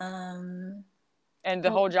 And the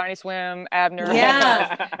whole Johnny Swim, Abner.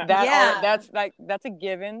 Yeah. That's a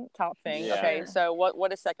given top thing. Yeah. Okay. So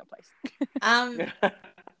what is second place?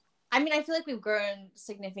 I mean, I feel like we've grown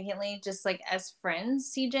significantly just like as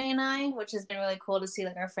friends, CJ and I, which has been really cool to see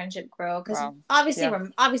like our friendship grow. Because obviously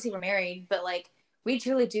we're married, but like we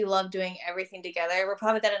truly do love doing everything together. We're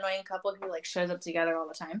probably that annoying couple who like shows up together all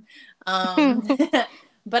the time.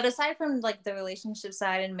 But aside from like the relationship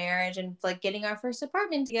side and marriage and like getting our first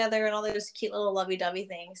apartment together and all those cute little lovey-dovey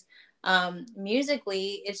things,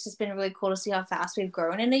 musically, it's just been really cool to see how fast we've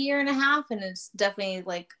grown in a year and a half. And it's definitely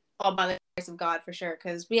like all by the grace of God for sure,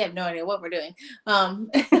 because we have no idea what we're doing.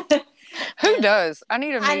 Who does? I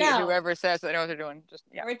need to meet whoever says they know what they're doing.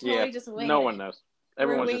 We're totally just winging it. No one knows.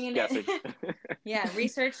 Everyone's just guessing. Yeah,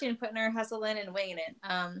 researching, putting our hustle in and winging it.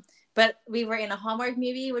 But we were in a Hallmark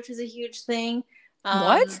movie, which was a huge thing.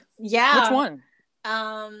 What? Yeah. Which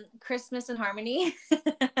one? Christmas in Harmony.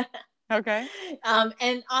 Okay.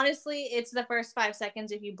 And honestly, it's the first 5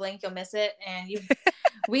 seconds. If you blink, you'll miss it. And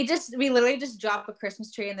we literally just drop a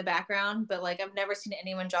Christmas tree in the background. But like, I've never seen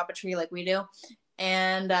anyone drop a tree like we do.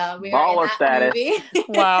 And we are in that status. Movie.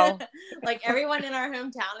 Wow. Like everyone in our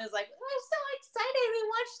hometown is like, "We're so excited! We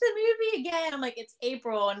watched the movie again." I'm like, it's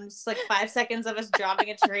April, and it's like 5 seconds of us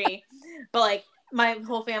dropping a tree. But like, my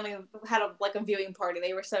whole family had a viewing party.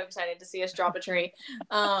 They were so excited to see us drop a tree.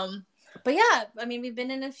 But yeah, I mean, we've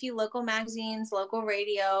been in a few local magazines, local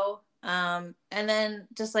radio, and then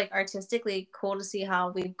just like artistically cool to see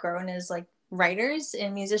how we've grown as like writers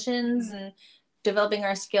and musicians and developing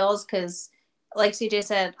our skills. Because like CJ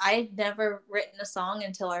said, I'd never written a song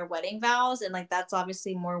until our wedding vows, and like that's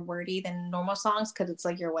obviously more wordy than normal songs because it's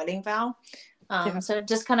like your wedding vow. So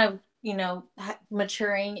just kind of, you know,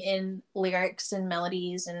 maturing in lyrics and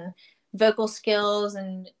melodies and vocal skills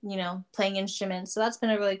and, you know, playing instruments. So that's been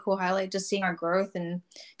a really cool highlight, just seeing our growth. And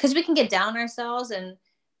because we can get down on ourselves, and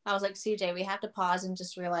I was like, CJ, we have to pause and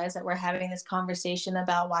just realize that we're having this conversation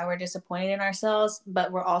about why we're disappointed in ourselves,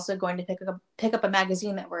 but we're also going to pick up a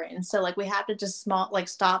magazine that we're in. So like we have to just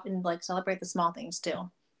stop and like celebrate the small things too.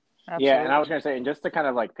 Absolutely. Yeah, and I was going to say, and just to kind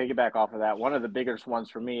of like piggyback off of that, one of the biggest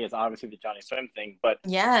ones for me is obviously the Johnny Swim thing. But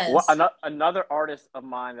yes, another artist of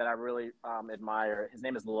mine that I really admire, his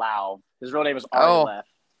name is Lau. His real name is Ari Left.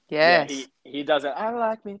 Yes. Yeah, he does it. I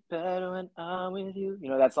like me better when I'm with you. You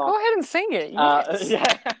know that song? Go ahead and sing it. Yes.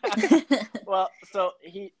 Yeah. Well, so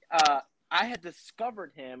I had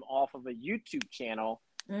discovered him off of a YouTube channel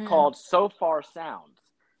called So Far Sounds.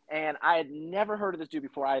 And I had never heard of this dude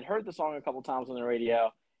before. I had heard the song a couple times on the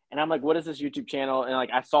radio. And I'm like, what is this YouTube channel? And like,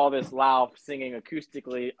 I saw this Lau singing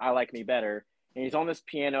acoustically, I Like Me Better. And he's on this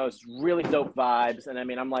piano. It's really dope vibes. And I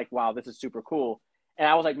mean, I'm like, wow, this is super cool. And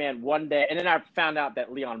I was like, man, one day. And then I found out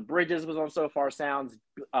that Leon Bridges was on So Far Sounds,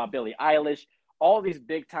 Billie Eilish, all these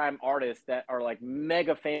big time artists that are like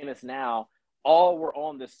mega famous now, all were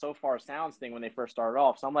on this So Far Sounds thing when they first started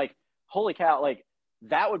off. So I'm like, holy cow, like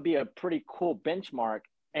that would be a pretty cool benchmark.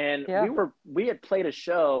 And we had played a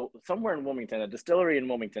show somewhere in Wilmington, a distillery in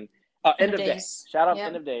Wilmington, End of Days. Shout out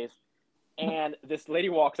End of Days. And this lady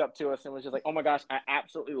walks up to us and was just like, oh my gosh, I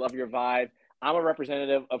absolutely love your vibe. I'm a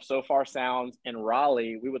representative of So Far Sounds in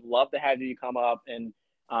Raleigh. We would love to have you come up and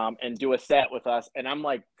do a set with us. And I'm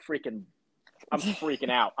like I'm freaking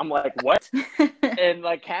out. I'm like, what? And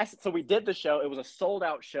like Cassie, so we did the show. It was a sold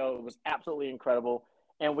out show. It was absolutely incredible.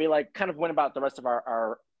 And we like kind of went about the rest of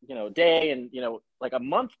our day, and like a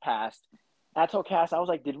month passed. And I told Cass, I was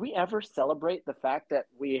like, did we ever celebrate the fact that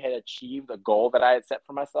we had achieved a goal that I had set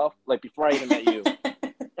for myself, like before I even met you?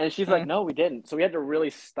 And she's like, no, we didn't. So we had to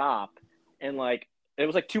really stop, and like it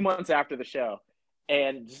was like 2 months after the show,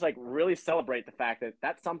 and just like really celebrate the fact that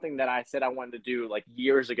that's something that I said I wanted to do like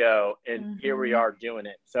years ago, and here we are doing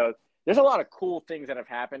it. So there's a lot of cool things that have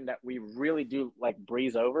happened that we really do like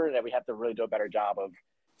breeze over, that we have to really do a better job of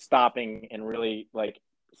stopping and really like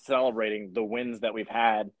celebrating the wins that we've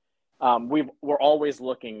had. We're always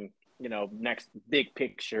looking, next big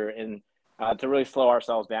picture, and to really slow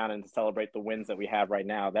ourselves down and to celebrate the wins that we have right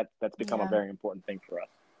now. That's become a very important thing for us.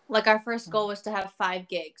 Like our first goal was to have 5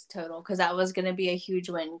 gigs total, because that was going to be a huge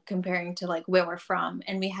win comparing to like where we're from.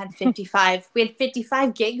 And we had 55. We had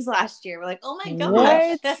 55 gigs last year. We're like, oh my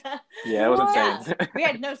gosh. Yeah, it was insane. We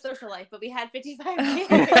had no social life, but we had 55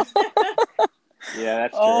 gigs. Yeah,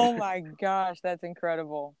 that's true. Oh my gosh, that's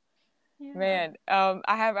incredible. Yeah. Man,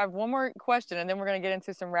 I have one more question, and then we're going to get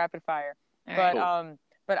into some rapid fire.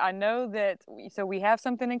 But I know that we have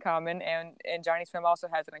something in common, and Johnny Swim also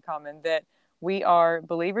has it in common, that we are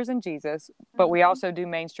believers in Jesus, but we also do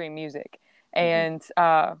mainstream music. And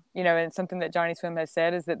and something that Johnny Swim has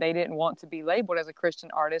said is that they didn't want to be labeled as a Christian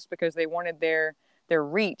artist because they wanted their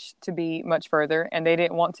reach to be much further, and they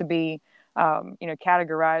didn't want to be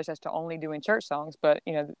categorized as to only doing church songs, but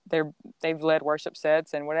they've led worship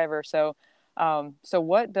sets and whatever. So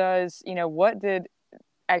what did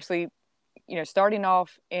actually, starting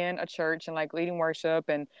off in a church and like leading worship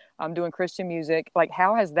and doing Christian music, like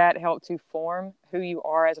how has that helped to form who you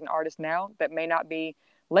are as an artist now that may not be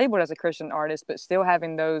labeled as a Christian artist, but still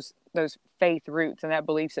having those faith roots and that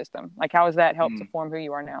belief system? Like how has that helped to form who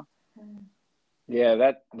you are now?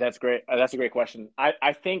 Yeah, that's great. That's a great question.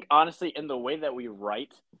 I think honestly, in the way that we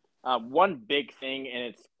write, one big thing, and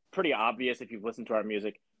it's pretty obvious if you've listened to our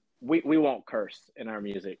music, we won't curse in our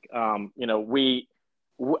music.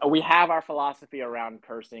 We have our philosophy around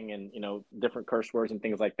cursing and different curse words and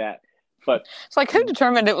things like that. But it's like, who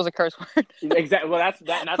determined it was a curse word? Exactly. Well,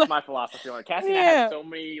 that's my philosophy on it. Cassie and I had so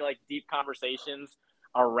many like deep conversations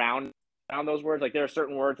around those words. Like there are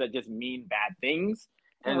certain words that just mean bad things.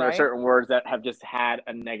 And there are certain words that have just had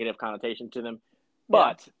a negative connotation to them.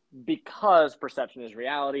 But because perception is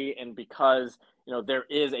reality, and because, there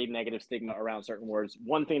is a negative stigma around certain words,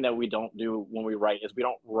 one thing that we don't do when we write is we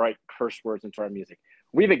don't write curse words into our music.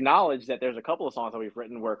 We've acknowledged that there's a couple of songs that we've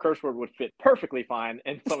written where a curse word would fit perfectly fine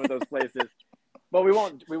in some of those places. But we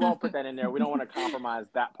won't put that in there. We don't want to compromise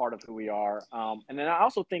that part of who we are. And then I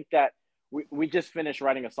also think that we just finished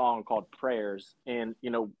writing a song called Prayers, and,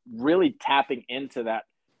 really tapping into that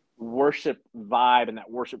worship vibe and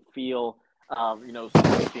that worship feel of,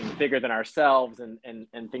 something being bigger than ourselves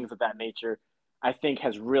and things of that nature, I think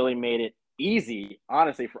has really made it easy,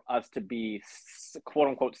 honestly, for us to be quote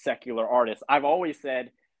unquote secular artists. I've always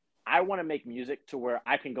said, I want to make music to where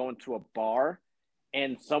I can go into a bar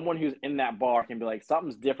and someone who's in that bar can be like,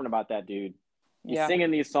 something's different about that dude. He's Yeah.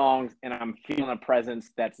 singing these songs and I'm feeling a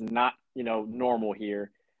presence that's not, normal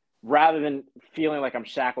here, rather than feeling like I'm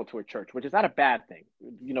shackled to a church, which is not a bad thing.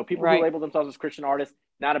 People who Right. label themselves as Christian artists,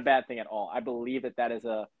 not a bad thing at all. I believe that is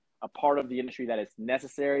a part of the industry that is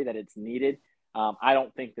necessary, that it's needed. I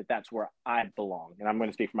don't think that that's where I belong. And I'm going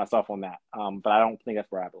to speak for myself on that. But I don't think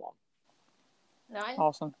that's where I belong. No,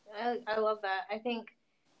 Awesome. I love that. I think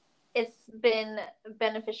it's been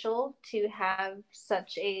beneficial to have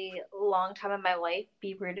such a long time in my life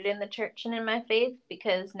be rooted in the church and in my faith,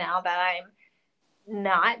 because now that I'm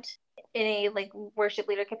not in a like worship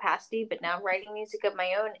leader capacity, but now writing music of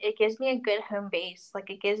my own, it gives me a good home base. Like,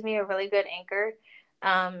 it gives me a really good anchor.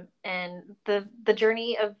 And the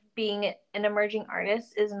journey of being an emerging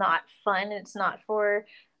artist is not fun. It's not for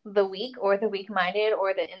the weak or the weak-minded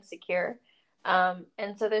or the insecure.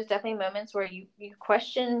 And so there's definitely moments where you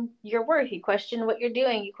question your worth, you question what you're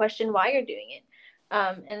doing, you question why you're doing it.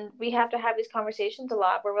 And we have to have these conversations a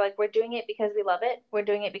lot where we're doing it because we love it. We're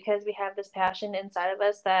doing it because we have this passion inside of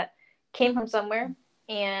us that came from somewhere.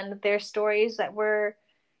 And there's stories that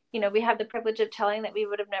we have the privilege of telling that we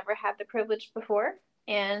would have never had the privilege before.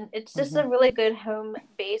 And it's just a really good home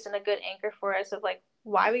base and a good anchor for us of like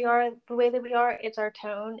why we are the way that we are. It's our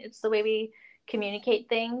tone. It's the way we communicate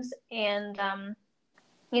things. And,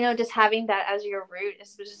 just having that as your root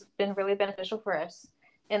has just been really beneficial for us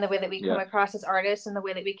in the way that we come across as artists and the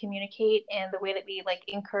way that we communicate and the way that we like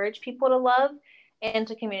encourage people to love and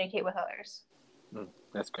to communicate with others.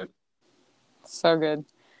 That's good. So good.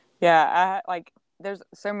 Yeah. There's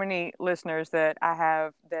so many listeners that I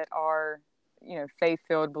have that are,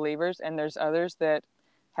 faith-filled believers, and there's others that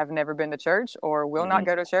have never been to church or will not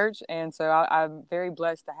go to church. And so I'm very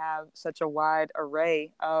blessed to have such a wide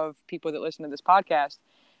array of people that listen to this podcast.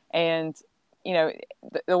 And,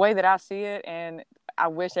 the way that I see it, and I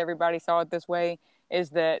wish everybody saw it this way,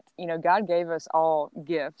 is that, God gave us all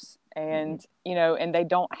gifts, and, and they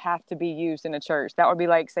don't have to be used in a church. That would be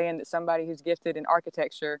like saying that somebody who's gifted in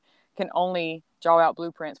architecture can only draw out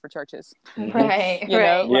blueprints for churches. Right.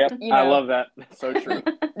 I love that. That's so true.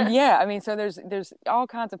 Yeah. I mean, so there's all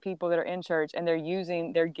kinds of people that are in church and they're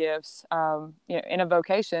using their gifts, in a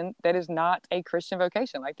vocation that is not a Christian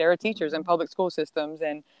vocation. Like, there are teachers in public school systems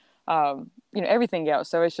and, everything else.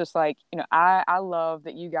 So it's just like, I love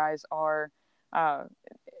that you guys are,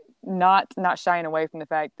 not shying away from the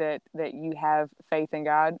fact that you have faith in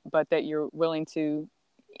God, but that you're willing to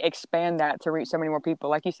expand that to reach so many more people.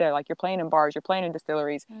 Like you said, like, you're playing in bars, you're playing in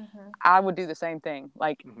distilleries. I would do the same thing.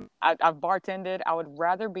 Like, I've bartended. I would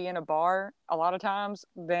rather be in a bar a lot of times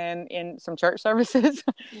than in some church services.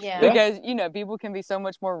 Because people can be so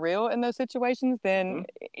much more real in those situations than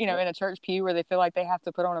in a church pew where they feel like they have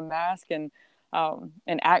to put on a mask and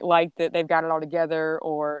act like that they've got it all together,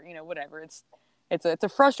 or whatever. It's a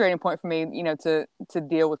frustrating point for me, to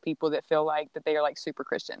deal with people that feel like that they are like super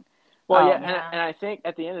Christian. Well, and I think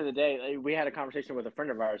at the end of the day, we had a conversation with a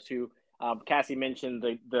friend of ours who, Cassie mentioned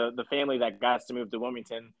the family that got us to move to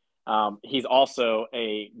Wilmington. He's also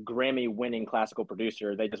a Grammy-winning classical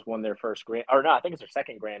producer. They just won their first Grammy, or no, I think it's their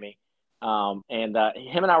second Grammy. And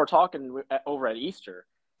him and I were talking over at Easter,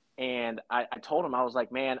 and I told him, I was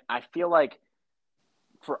like, man, I feel like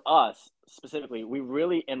for us specifically,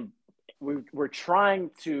 we're trying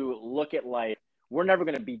to look at life. We're never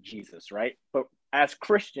going to be Jesus, right? But as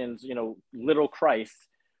Christians, little Christ,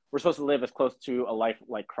 we're supposed to live as close to a life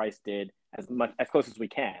like Christ did, as close as we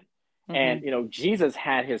can. And, Jesus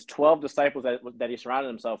had his 12 disciples that he surrounded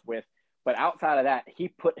himself with. But outside of that, he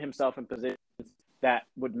put himself in positions that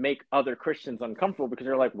would make other Christians uncomfortable, because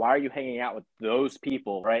they're like, why are you hanging out with those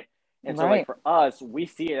people, right? And so, like, for us, we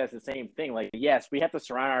see it as the same thing. Like, yes, we have to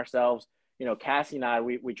surround ourselves. Cassie and I,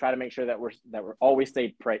 we try to make sure that we're always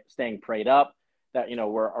staying prayed up, that,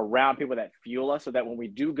 we're around people that fuel us, so that when we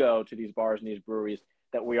do go to these bars and these breweries,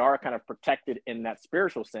 that we are kind of protected in that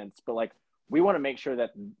spiritual sense. But like, we want to make sure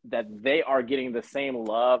that they are getting the same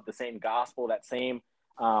love, the same gospel, that same,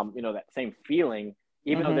 that same feeling,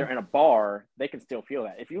 even though they're in a bar, they can still feel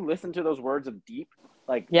that. If you listen to those words of Deep,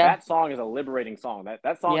 like, that song is a liberating song.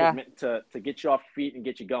 That song is meant to get you off your feet and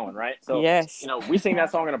get you going, right? So, we sing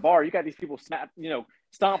that song in a bar. You got these people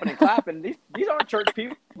stomping and clapping. These aren't church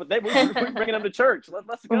people, but we're bringing them to church.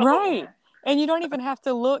 Let's go. Right. And you don't even have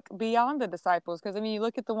to look beyond the disciples, because I mean, you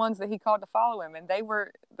look at the ones that he called to follow him, and they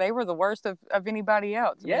were the worst of anybody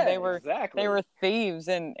else. I mean, exactly. they were thieves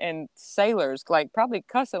and sailors, like probably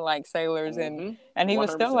cussing like sailors, and he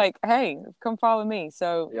was still 100%. like, "Hey, come follow me."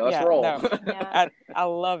 So let's roll. no, I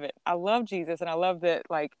love it. I love Jesus, and I love that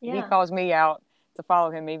like he calls me out to follow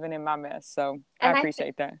him even in my mess. So I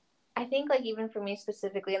appreciate that. I think like even for me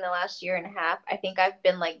specifically in the last year and a half, I think I've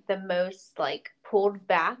been like the most like pulled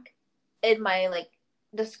back in my like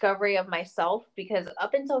discovery of myself, because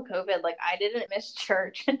up until COVID, like I didn't miss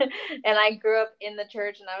church and I grew up in the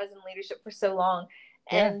church and I was in leadership for so long.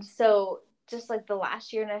 And so just like the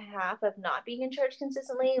last year and a half of not being in church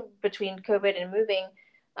consistently between COVID and moving,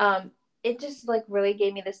 it just like really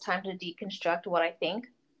gave me this time to deconstruct what I think,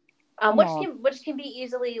 which can be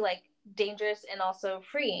easily like dangerous and also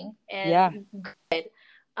freeing and good.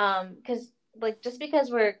 Because like just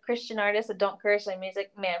because we're Christian artists that don't curse in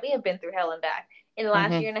music, man, we have been through hell and back in the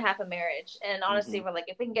last year and a half of marriage. And honestly, we're like,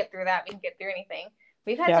 if we can get through that, we can get through anything.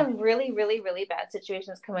 We've had some really, really, really bad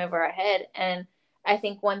situations come over our head. And I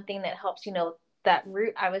think one thing that helps, you know, that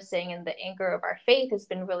root I was saying and the anchor of our faith has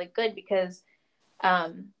been really good, because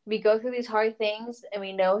we go through these hard things and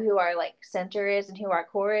we know who our like center is and who our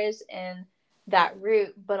core is and that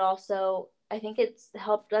root, but also I think it's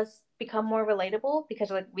helped us become more relatable, because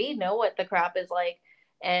like we know what the crap is like,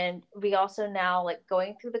 and we also now like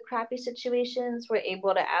going through the crappy situations, we're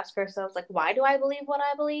able to ask ourselves like, why do I believe what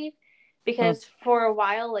I believe? Because for a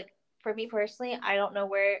while, like for me personally, I don't know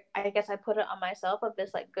where, I guess I put it on myself of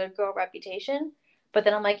this like good girl reputation, but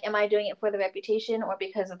then I'm like, am I doing it for the reputation or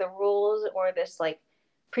because of the rules or this like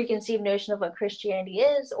preconceived notion of what Christianity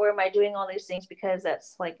is, or am I doing all these things because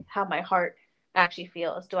that's like how my heart actually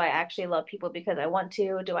feels? Do I actually love people because I want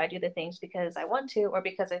to? Do I do the things because I want to, or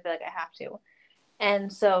because I feel like I have to?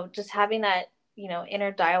 And so just having that, you know,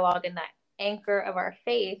 inner dialogue and that anchor of our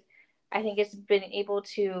faith, I think it's been able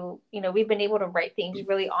to, you know, we've been able to write things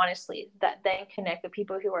really honestly that then connect with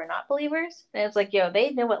people who are not believers. And it's like, yo,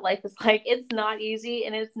 they know what life is like. It's not easy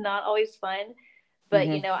and it's not always fun. But,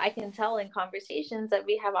 you know, I can tell in conversations that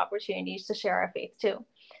we have opportunities to share our faith too.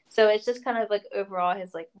 So it's just kind of like overall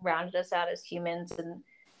has like rounded us out as humans and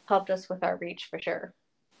helped us with our reach for sure.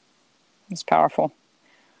 It's powerful.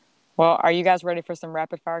 Well, are you guys ready for some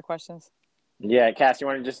rapid fire questions? Yeah, Cass, you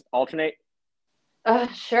want to just alternate?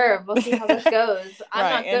 Sure. We'll see how this goes.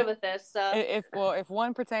 I'm not good with this. So if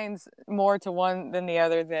one pertains more to one than the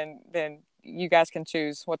other, then you guys can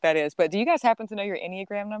choose what that is. But do you guys happen to know your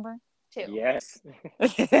Enneagram number? 2. Yes.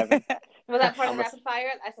 7. Was that part of the rapid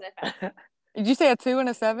fire? I said it fast. Did you say a 2 and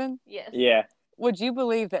a 7? Yes. Yeah. Would you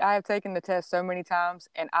believe that I have taken the test so many times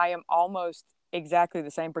and I am almost exactly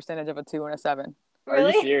the same percentage of a 2 and a 7?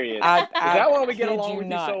 Really? Are you serious? Is that why we get along with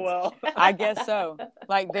you so well? I guess so.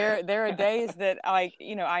 Like there are days that like,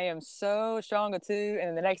 you know, I am so strong a 2 and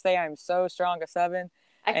then the next day I am so strong a 7.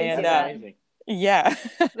 I can see that. Amazing. Yeah.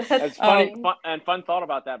 That's funny. Fun thought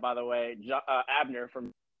about that, by the way. Abner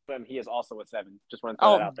from him, he is also a 7. Just want to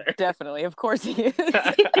throw that out there. Definitely. Of course he is.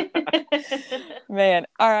 Man.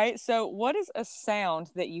 All right. So what is a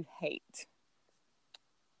sound that you hate?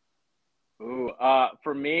 Ooh,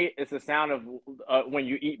 for me, it's the sound of when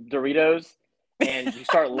you eat Doritos and you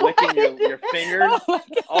start licking your fingers.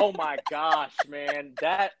 Oh my gosh, man.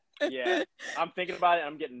 I'm thinking about it.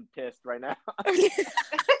 I'm getting pissed right now.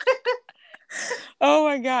 Oh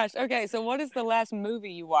my gosh. Okay, so what is the last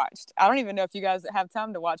movie you watched? I don't even know if you guys have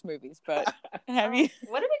time to watch movies, but have you?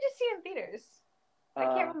 What did we just see in theaters? I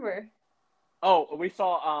can't remember. Oh, we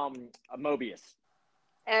saw Mobius.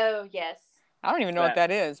 Oh, yes. I don't even know what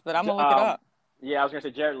that is, but I'm going to look it up. Yeah, I was going to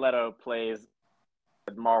say Jared Leto plays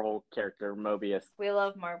the Marvel character Mobius. We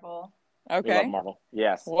love Marvel. Okay. We love Marvel.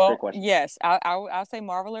 Yes. Well, great question. Yes, I'll say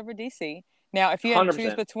Marvel over DC. Now, if you had to 100%.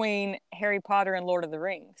 choose between Harry Potter and Lord of the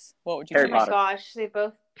Rings, what would you Harry choose? Potter. Oh my gosh, they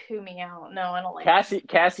both poo me out. No, I don't like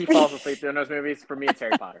Cassie falls asleep during those movies. For me, it's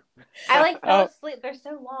Harry Potter. I fell asleep. They're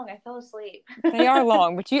so long. I fell asleep. They are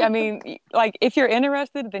long, but like if you're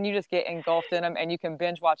interested, then you just get engulfed in them and you can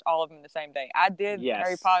binge watch all of them the same day. I did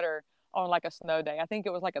Harry Potter on like a snow day. I think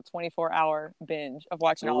it was like a 24-hour binge of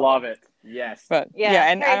watching all of them. Love it. Yes. But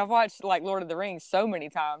and I've watched like Lord of the Rings so many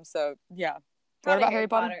times. So yeah. What about Harry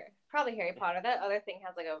Potter? Probably Harry Potter. That other thing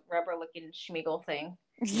has like a rubber-looking schmeagle thing.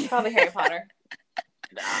 Probably Harry Potter.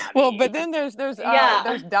 Well, but then there's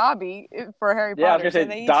Dobby for Harry Potter. Yeah, I was gonna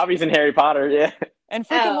say Dobby's in Harry Potter. Yeah. And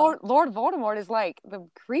freaking Lord Voldemort is like the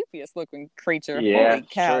creepiest looking creature. Yeah, holy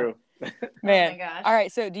cow! True. Man. Oh my gosh. All right.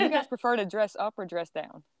 So, do you guys prefer to dress up or dress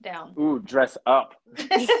down? Down. Ooh, dress up.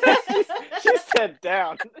 She said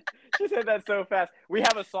down. She said that so fast. We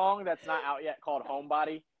have a song that's not out yet called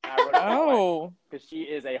Homebody. I wrote it for my wife. Oh. Because she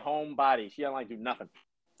is a homebody. She don't like do nothing.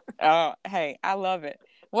 Hey, I love it.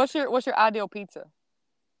 What's your ideal pizza?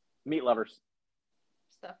 Meat lovers.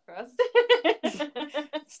 Stuffed crust.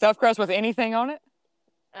 Stuffed crust with anything on it?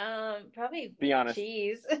 Probably Be honest.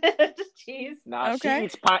 cheese. Just cheese. Nah, Okay.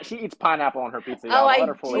 she eats pineapple on her pizza. Oh, I Let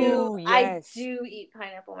her fool you. Ooh, yes. I do eat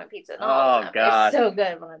pineapple on my pizza. Not Oh, all the time. God. It's so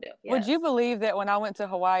good when I do. Yes. Would you believe that when I went to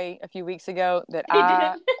Hawaii a few weeks ago that You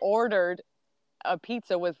I did? ordered a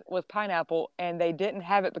pizza with pineapple and they didn't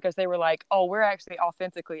have it because they were like, "Oh, we're actually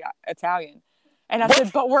authentically Italian." And I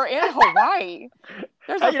said, "But we're in Hawaii.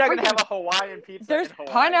 How are you not gonna have a Hawaiian pizza There's in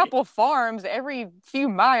Hawaii? pineapple farms every few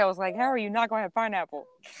miles. Like, how are you not gonna have pineapple?"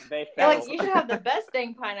 They You're fell. like, you should have the best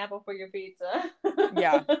dang pineapple for your pizza.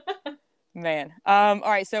 Yeah. Man. All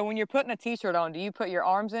right. So when you're putting a t-shirt on, do you put your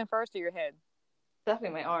arms in first or your head?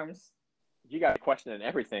 Definitely my arms. You got a question in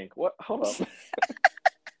everything. What? Hold up.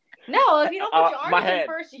 No, if you don't put your my arms in head.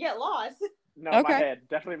 first, you get lost. No, Okay. my head.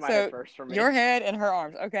 Definitely my So, head first for me. Your head and her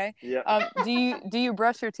arms. Okay. Yeah. Do you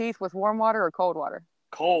brush your teeth with warm water or cold water?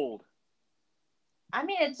 Cold. I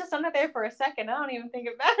mean, it's just I'm not there for a second. I don't even think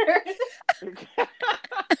it matters.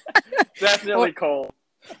 Definitely cold.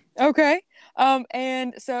 Okay.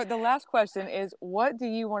 And so the last question is, what do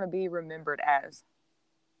you want to be remembered as?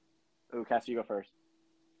 Ooh, Cassie, you go first.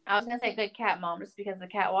 I was gonna say good cat mom just because the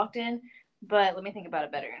cat walked in, but let me think about a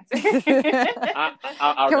better answer.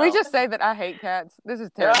 I'll Can we go. just say that I hate cats? This is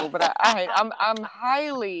terrible, but I hate. I'm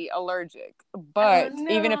highly allergic. But Oh,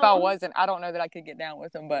 even if I no. wasn't, I don't know that I could get down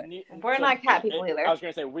with them. But We're not cat people either. I was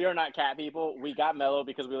gonna say we are not cat people. We got mellow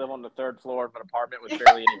because we live on the 3rd floor of an apartment with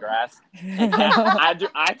barely any grass. And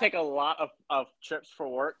I take a lot of trips for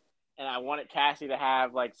work, and I wanted Cassie to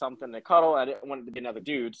have like something to cuddle. I didn't want it to be another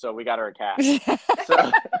dude, so we got her a cat.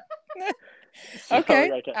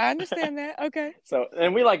 Okay, I understand that. Okay. So,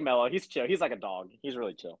 and we like Mello. He's chill. He's like a dog. He's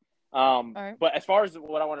really chill. Right. But as far as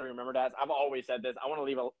what I want to be remembered as, I've always said this. I want to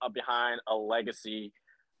leave behind a legacy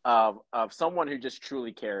of someone who just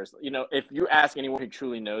truly cares. You know, if you ask anyone who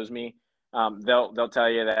truly knows me, they'll tell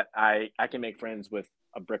you that I can make friends with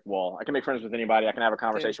a brick wall. I can make friends with anybody. I can have a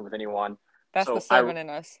conversation with anyone. That's so the 7 in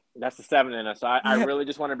us. That's the 7 in us. So I really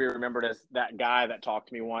just want to be remembered as that guy that talked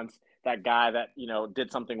to me once, that guy that,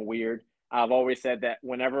 did something weird. I've always said that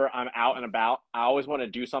whenever I'm out and about, I always want to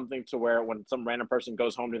do something to where when some random person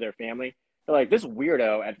goes home to their family, they're like, this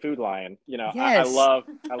weirdo at Food Lion. Yes. I love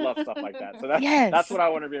stuff like that. So that's what I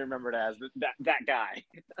want to be remembered as, that guy.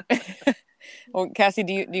 Well, Cassie,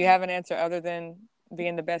 do you have an answer other than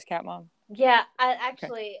being the best cat mom? Yeah, I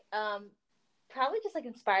actually probably just like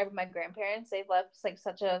inspired by my grandparents. They've left like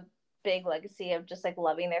such a big legacy of just like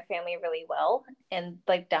loving their family really well and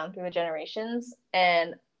like down through the generations.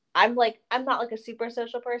 And I'm not like a super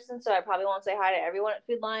social person, so I probably won't say hi to everyone at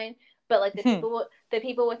Food Lion, but like the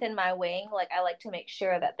people within my wing, like I like to make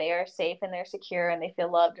sure that they are safe and they're secure and they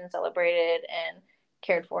feel loved and celebrated and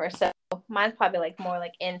cared for. So mine's probably like more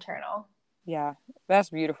like internal. Yeah, that's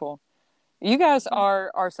beautiful. You guys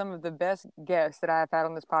are some of the best guests that I've had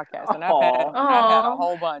on this podcast. And I've had a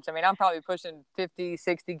whole bunch. I mean, I'm probably pushing 50,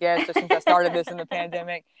 60 guests just since I started this in the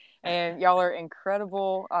pandemic. And y'all are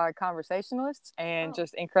incredible conversationalists and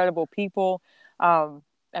just incredible people. I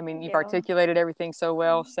mean, you've articulated everything so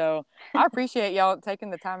well. So I appreciate y'all taking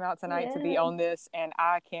the time out tonight to be on this. And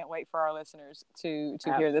I can't wait for our listeners to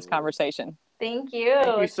hear this conversation. Thank you.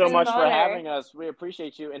 Thank you so much for having us. We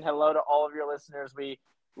appreciate you. And hello to all of your listeners. We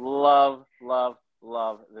love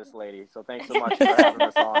this lady. So thanks so much for having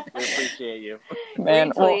us on. We appreciate you.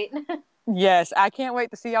 Man, well, yes, I can't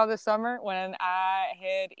wait to see y'all this summer when I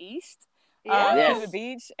head east to the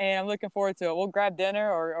beach, and I'm looking forward to it. We'll grab dinner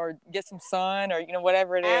or get some sun or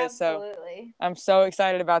whatever it is. Absolutely. So I'm so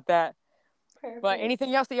excited about that. Perfect. But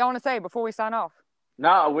anything else that y'all want to say before we sign off?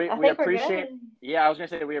 No, we appreciate. Yeah, I was gonna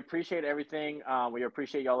say we appreciate everything. We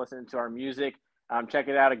appreciate y'all listening to our music. Check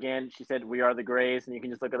it out again. She said we are the Grays, and you can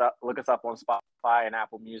just look us up on Spotify and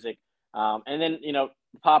Apple Music. And then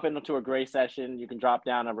pop into a Gray session. You can drop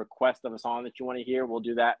down a request of a song that you want to hear. We'll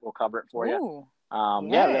do that. We'll cover it for you.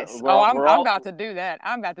 Yes. I'm about to do that.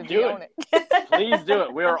 I'm about to be on it. Please do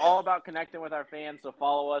it. We are all about connecting with our fans, so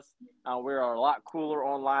follow us. We are a lot cooler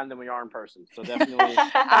online than we are in person, so definitely.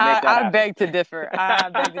 I beg to differ.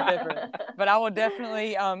 But I will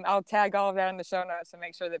definitely. I'll tag all of that in the show notes and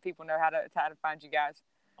make sure that people know how to find you guys.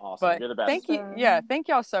 Awesome. But you're the best. Thank you. Yeah, thank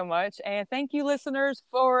y'all so much, and thank you, listeners,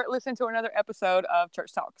 for listening to another episode of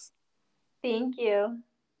Church Talks. Thank you.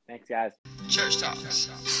 Thanks, guys. Church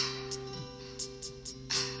Talks.